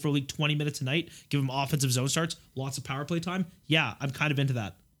Michael Frolik 20 minutes a night, give him offensive zone starts, lots of power play time, yeah, I'm kind of into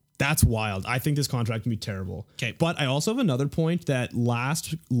that. That's wild. I think this contract can be terrible. Okay. But I also have another point that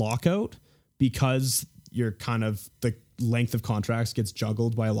last lockout, because you're kind of the length of contracts gets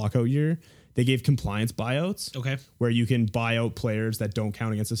juggled by a lockout year, they gave compliance buyouts. Okay. Where you can buy out players that don't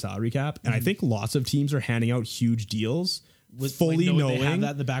count against the salary cap. And I think lots of teams are handing out huge deals With, fully like, knowing they have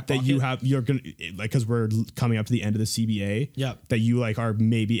that in the back that you pocket. have, you're going to, like, because we're coming up to the end of the CBA. Yeah. That you like are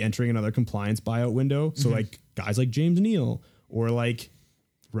maybe entering another compliance buyout window. So like guys like James Neal or like,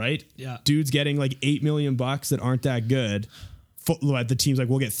 right? Yeah. Dudes getting like $8 million that aren't that good. The team's like,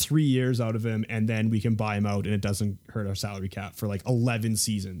 we'll get 3 years out of him and then we can buy him out and it doesn't hurt our salary cap for like 11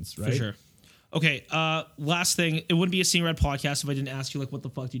 seasons, right? For sure. Okay, last thing. It wouldn't be a Seeing Red podcast if I didn't ask you like what the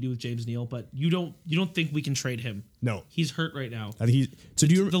fuck do you do with James Neal, but you don't think we can trade him. No. He's hurt right now. I think he's, so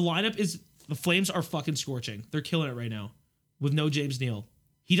do you, The lineup is the Flames are fucking scorching. They're killing it right now with no James Neal.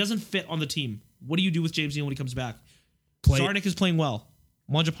 He doesn't fit on the team. What do you do with James Neal when he comes back? Zarnik is playing well.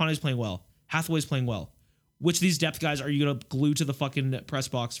 Mangiapane is playing well. Hathaway's playing well. Which of these depth guys are you going to glue to the fucking press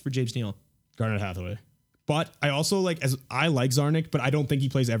box for James Neal? Garnet Hathaway. But I also like Zarnik, but I don't think he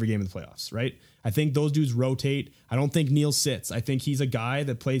plays every game in the playoffs, right? I think those dudes rotate. I don't think Neal sits. I think he's a guy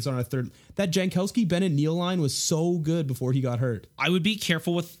that plays on a third. That Jankowski Bennett Neal line was so good before he got hurt. I would be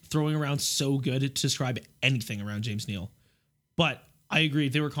careful with throwing around so good to describe anything around James Neal. But I agree,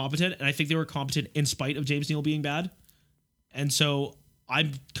 they were competent, and I think they were competent in spite of James Neal being bad. And so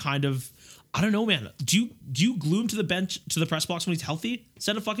I'm kind of, I don't know, man. Do you glue him to the bench, to the press box when he's healthy?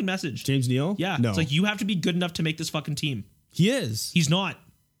 Send a fucking message. James Neal? Yeah. No. It's like, you have to be good enough to make this fucking team. He is. He's not.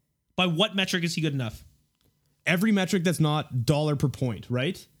 By what metric is he good enough? Every metric that's not dollar per point,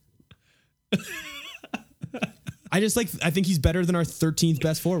 right? I think he's better than our 13th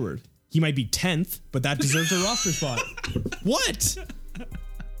best forward. He might be 10th, but that deserves a roster spot. What?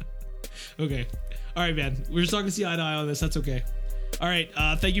 Okay. All right, man. We're just not going to see eye to eye on this. That's okay. All right.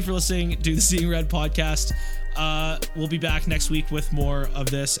 Thank you for listening to the Seeing Red podcast. We'll be back next week with more of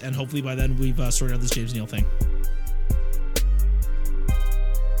this, and hopefully by then we've sorted out this James Neal thing.